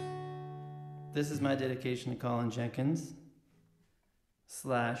 this is my dedication to Colin Jenkins /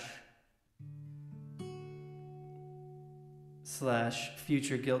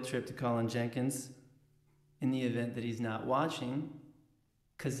 future guilt trip to Colin Jenkins in the event that he's not watching.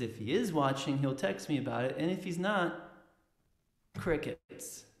 Because if he is watching, he'll text me about it. And if he's not,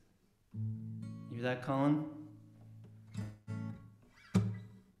 crickets. You hear that, Colin?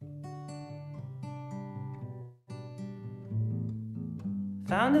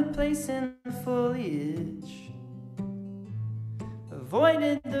 Found a place in the foliage,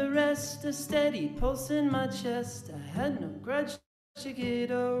 avoided the rest, a steady pulse in my chest. I had no grudge to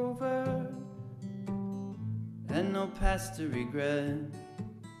get over, and no past to regret.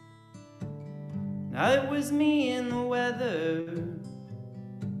 Now it was me and the weather,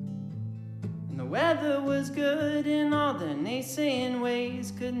 and the weather was good, and all their naysaying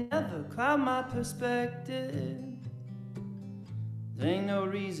ways could never cloud my perspective. There ain't no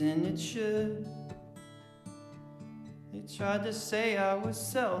reason it should. They tried to say I was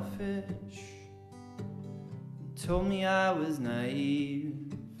selfish, told me I was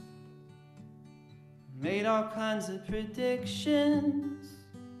naive, made all kinds of predictions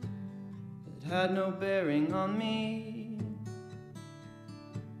that had no bearing on me,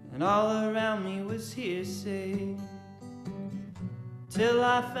 and all around me was hearsay, till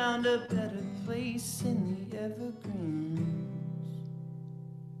I found a better place in the evergreens.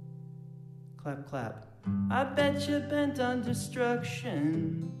 Clap, clap. I bet you're bent on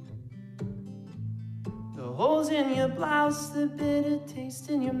destruction. The holes in your blouse, the bitter taste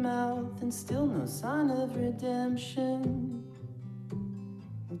in your mouth, and still no sign of redemption.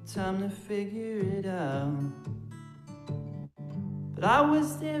 No time to figure it out. But I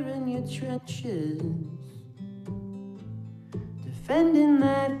was there in your trenches, defending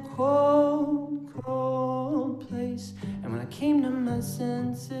that cold, cold place. And when I came to my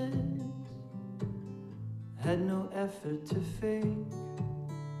senses, I had no effort to fake.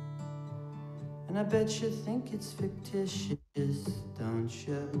 And I bet you think it's fictitious, don't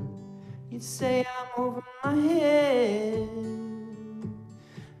you? You'd say I'm over my head,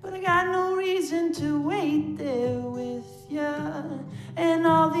 but I got no reason to wait there with ya. And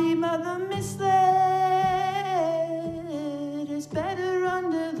all the mother misled is better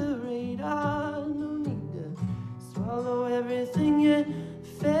under the radar. No need to swallow everything you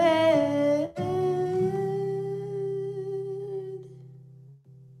fed.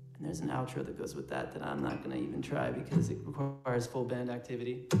 And there's an outro that goes with that I'm not gonna even try because it requires full band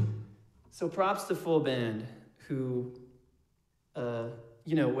activity. So props to full band who,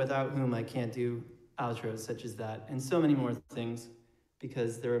 you know, without whom I can't do outros such as that, and so many more things,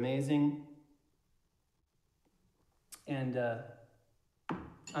 because they're amazing. And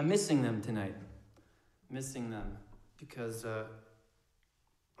I'm missing them tonight. Missing them because, oh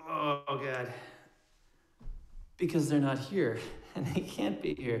God, because they're not here, and they can't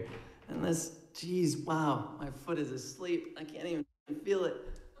be here unless, geez, wow, my foot is asleep. I can't even feel it.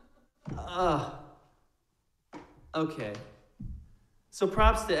 Okay. So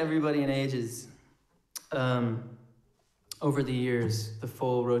props to everybody in ages. Over the years, the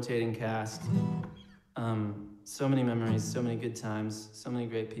full rotating cast. So many memories, so many good times, so many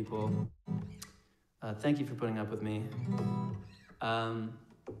great people. Thank you for putting up with me.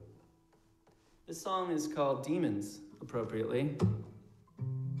 This song is called Demons, appropriately.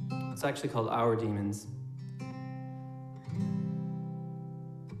 It's actually called Our Demons.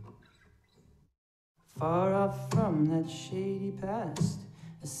 Far off from that shady past,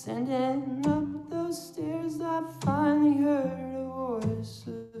 ascending up those stairs, I finally heard a voice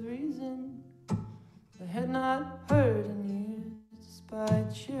of reason I had not heard in years,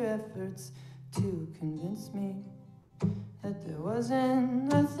 despite your efforts to convince me that there wasn't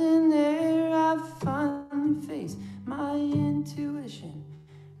nothing there. I finally faced my intuition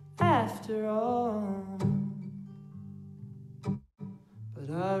after all. But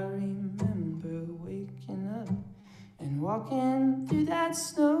I remember waking up and walking through that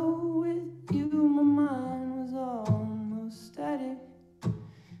snow with you. My mind was almost static,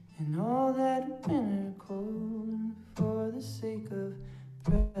 and all that winter cold. And for the sake of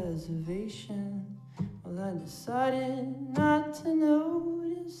preservation, well, I decided not to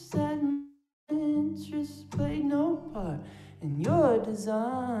notice that my interest played no part in your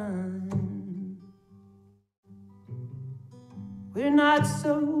design. We're not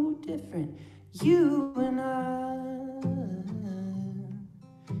so different, you and I.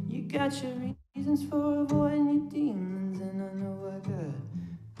 You got your reasons for avoiding your demons, and I know I got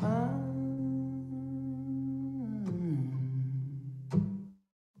mine.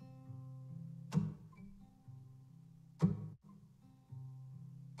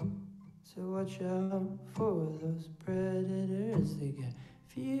 So watch out for those predators. They got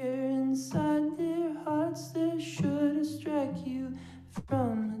fear inside their hearts. They're sure to strike you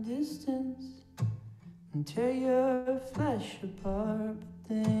from a distance and tear your flesh apart, but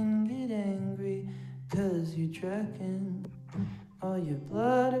then get angry 'cause you're tracking all your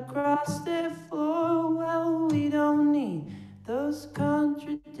blood across their floor. Well, we don't need those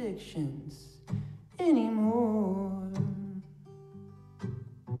contradictions anymore.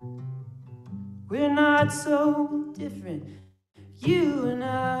 We're not so different, you and I.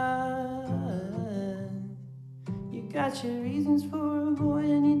 You got your reasons for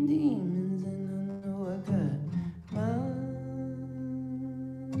avoiding your demons, and I know I got mine.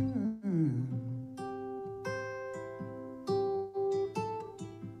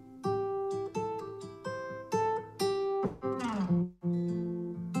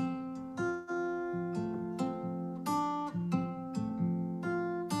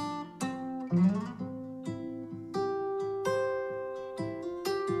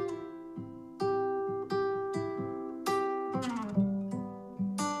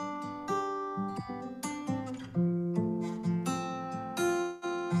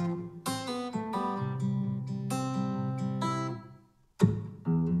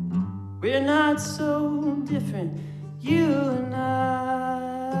 We're not so different, you and I.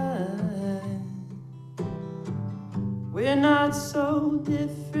 We're not so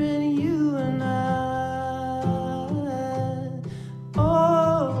different, you and I.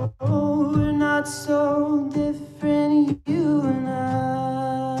 Oh, we're not so different, you and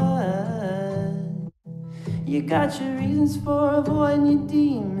I. You got your reasons for avoiding your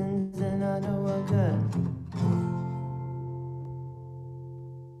demons, and I know I got.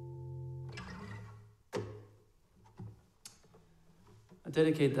 I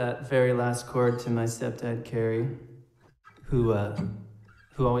dedicate that very last chord to my stepdad, Carrie, who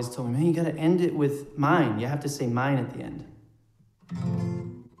always told me, man, you gotta end it with mine. You have to say mine at the end.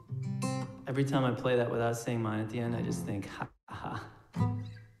 Every time I play that without saying mine at the end, I just think, ha ha,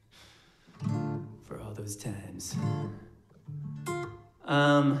 for all those times.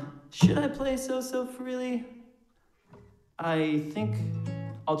 Should I play So Freely? I think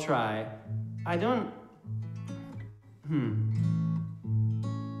I'll try. I don't,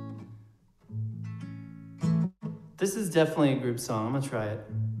 This is definitely a group song. I'm gonna try it.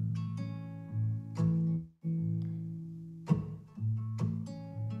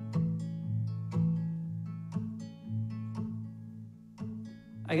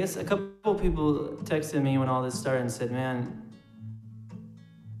 I guess a couple people texted me when all this started and said, man,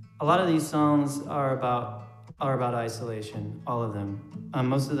 a lot of these songs are about isolation, all of them.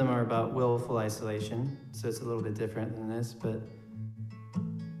 Most of them are about willful isolation, so it's a little bit different than this, but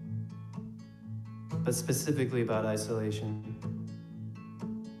specifically about isolation.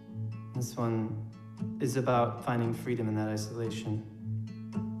 This one is about finding freedom in that isolation.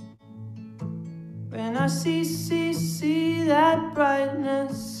 When I see that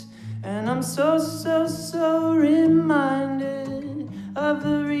brightness, and I'm so reminded of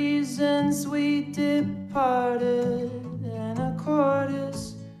the reasons we departed, and a chord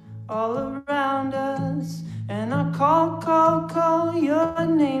is all around us, and I call your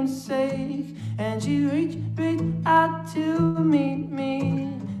namesake, and you reach out to meet me,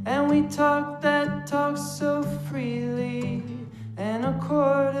 and we talk that talk so freely, and a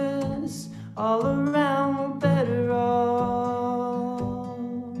chord is all around. We're better off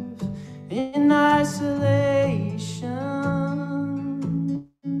in isolation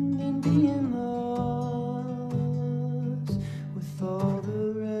than being lost with all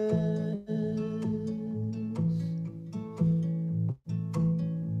the rest.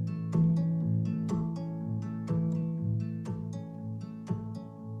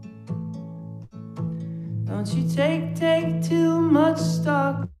 Don't you take too much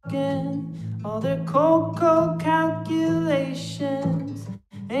stock in all their cold calculations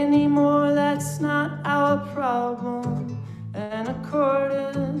anymore. That's not our problem. And a chord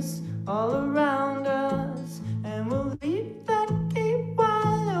is all around us, and we'll leave that gate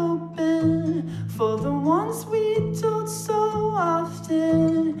wide open for the ones we told so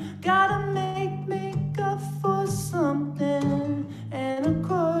often. Gotta make up for something, and a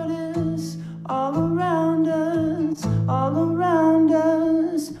chord is all around us, all around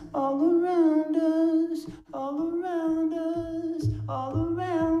us, all around us, all around us, all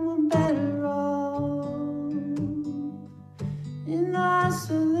around. We're better off in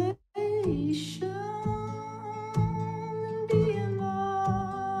isolation and being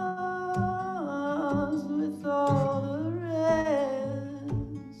lost with all the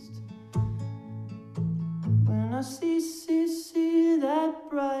rest. When I see that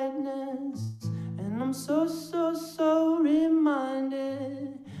brightness, and I'm so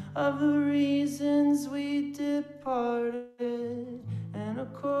reminded of the reasons we departed, and a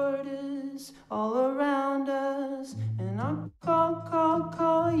chord is all around us, and I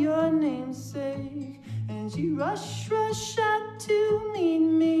call your namesake, and you rush out to meet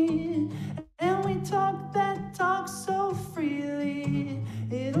me, and we talk that talk so freely.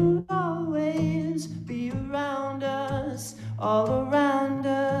 It'll always be around us, all around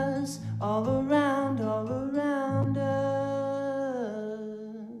us, all around us.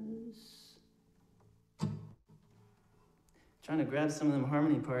 Trying to grab some of them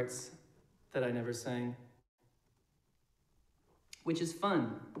harmony parts that I never sang, which is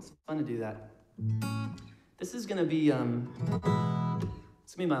fun. It's fun to do that. This is gonna be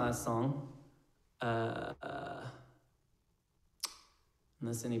my last song.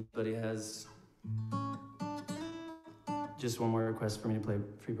 Unless anybody has just one more request for me to play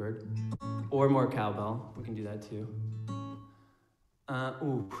Freebird, or more cowbell, we can do that too.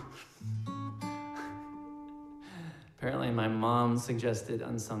 Apparently my mom suggested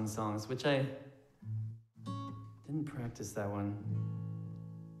unsung songs, which I didn't practice that one.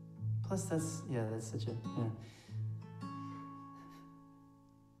 Plus that's such a, yeah.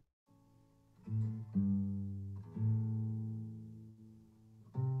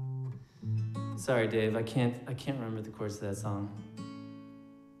 Sorry, Dave. I can't remember the chords to that song.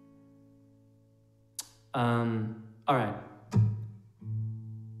 All right.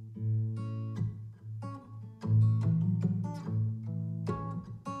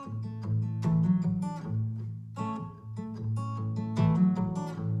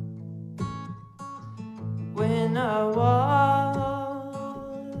 When I walk,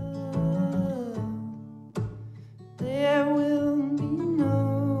 there will be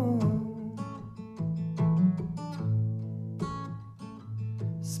no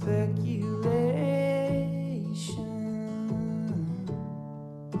speculation,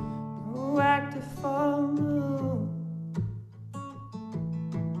 no act to follow.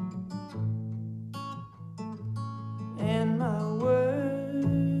 And my words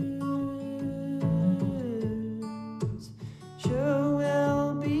sure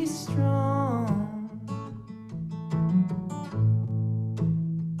will be strong.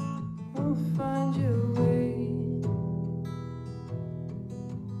 Oh, find your way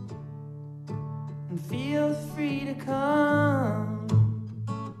and feel free to come.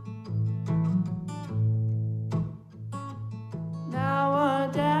 Now our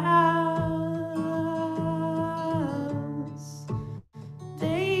doubts,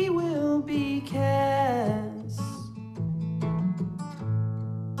 they will be cast.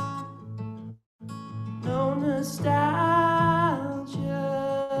 No nostalgia,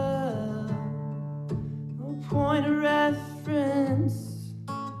 no point of reference.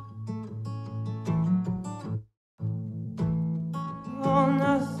 Oh,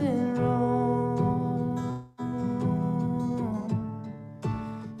 nothing wrong,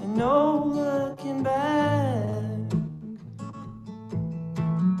 and no looking back.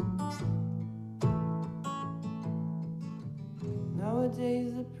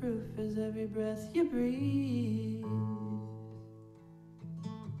 Nowadays the proof is every breath you breathe.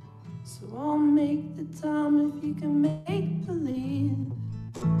 So I'll make the time if you can make believe.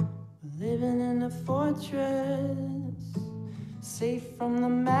 We're living in a fortress, safe from the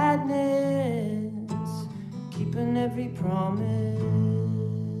madness, keeping every promise.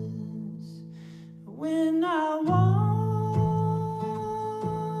 When I walk,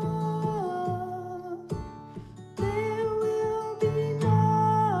 there will be no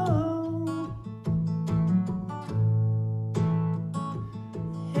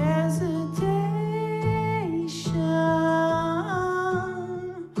hesitation,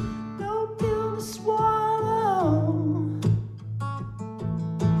 no pill to swallow.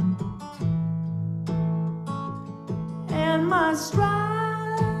 And my stride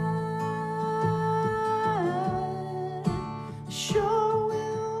sure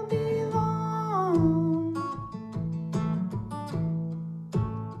will be long.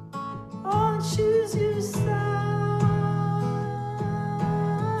 Oh, choose your side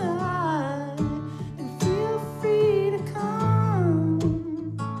and feel free to come.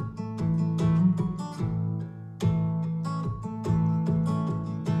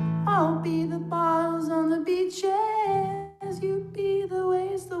 I'll be the bottles on the beaches, you be the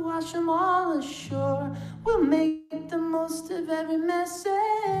waves that wash them all ashore. We'll make the most of every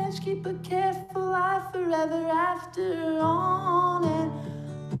message, keep a careful eye forever after, on and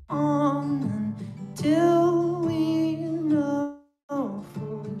on until we know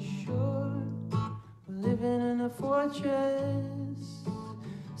for sure. We're living in a fortress,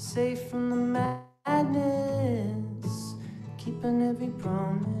 safe from the madness, keeping every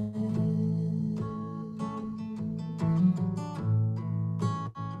promise.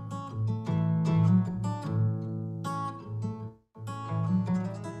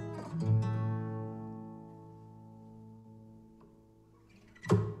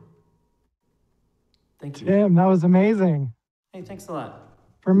 Thank you. Tim, that was amazing. Hey, thanks a lot.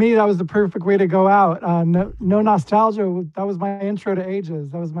 For me, that was the perfect way to go out. No nostalgia. That was my intro to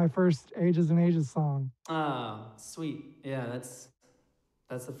Ages. That was my first Ages and Ages song. Ah, sweet. Yeah, that's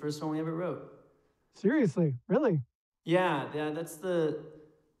the first one we ever wrote. Seriously, really? Yeah, that's the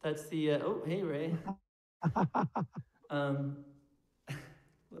oh, hey Ray.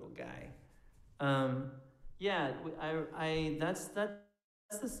 Little guy. Yeah, that's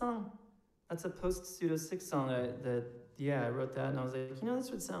the song. That's a post Pseudo 6 song I wrote that, and I was like,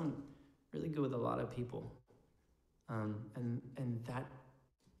 this would sound really good with a lot of people. And that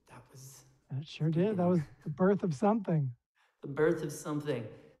was. That sure did. That was the birth of something. The birth of something.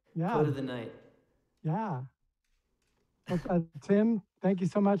 Yeah. Code of the night. Yeah. Well, Tim, thank you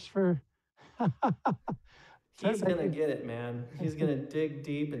so much for. He's gonna get it, man. He's gonna dig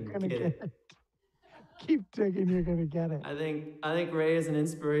deep and get it. Keep digging, you're gonna get it. I think Ray is an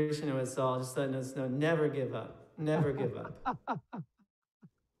inspiration to us all, just letting us know, never give up. Never give up.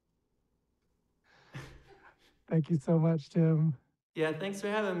 Thank you so much, Tim. Yeah, thanks for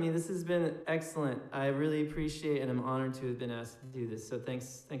having me. This has been excellent. I really appreciate and I'm honored to have been asked to do this. So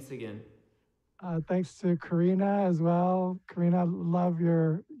thanks again. Thanks to Corrina as well. Corrina, love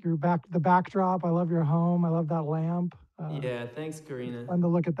the backdrop. I love your home. I love that lamp. Yeah, thanks, Corrina. Fun to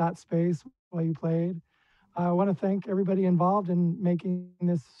look at that space while you played. I want to thank everybody involved in making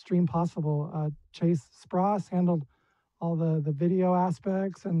this stream possible. Chase Spross handled all the video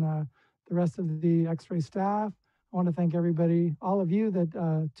aspects and the rest of the X-Ray staff. I want to thank everybody, all of you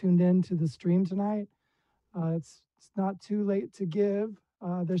that tuned in to the stream tonight. It's not too late to give.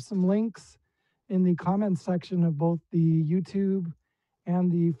 There's some links in the comments section of both the YouTube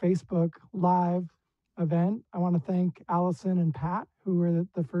and the Facebook live event. I want to thank Allison and Pat, who were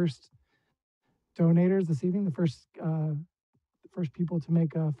the first donators this evening, the first people to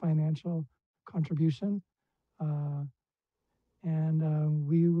make a financial contribution. And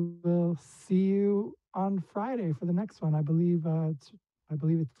we will see you on Friday for the next one. I believe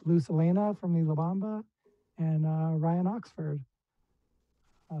it's Luce Elena from the La Bamba and Ryan Oxford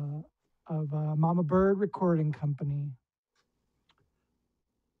of Mama Bird Recording Company.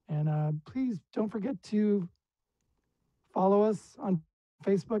 And please don't forget to follow us on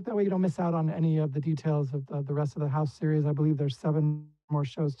Facebook. That way you don't miss out on any of the details of the rest of the house series. I believe there's 7 more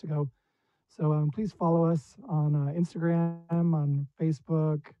shows to go. So please follow us on Instagram, on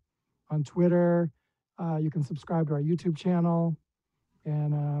Facebook, on Twitter. You can subscribe to our YouTube channel.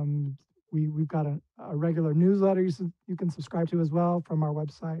 And we've got a regular newsletter you can subscribe to as well from our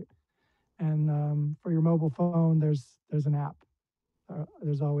website. And for your mobile phone, there's an app.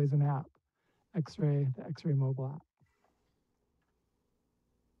 There's always an app, the X-Ray mobile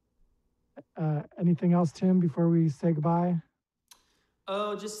app. Anything else, Tim, before we say goodbye?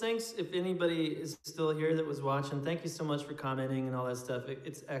 Oh, just thanks if anybody is still here that was watching. Thank you so much for commenting and all that stuff.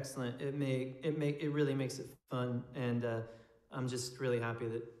 It's excellent. It really makes it fun, and I'm just really happy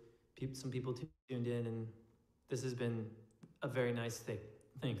that some people tuned in, and this has been a very nice thing.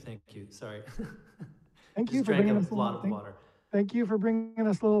 Thank you. Sorry. Thank you for bringing us a lot of water. Thank you for bringing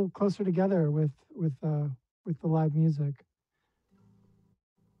us a little closer together with the live music.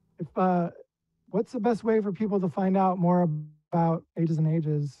 What's the best way for people to find out more about Ages and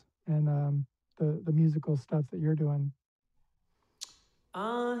Ages and the musical stuff that you're doing?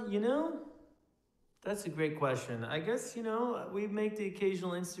 That's a great question. I guess, we make the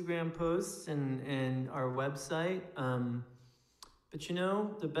occasional Instagram posts and our website. But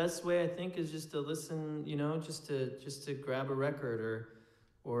the best way I think is just to listen, just to grab a record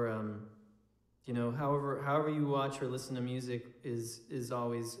or however you watch or listen to music is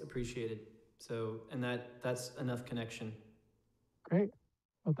always appreciated. So, and that's enough connection. Great.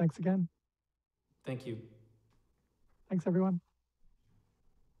 Well, thanks again. Thank you. Thanks, everyone.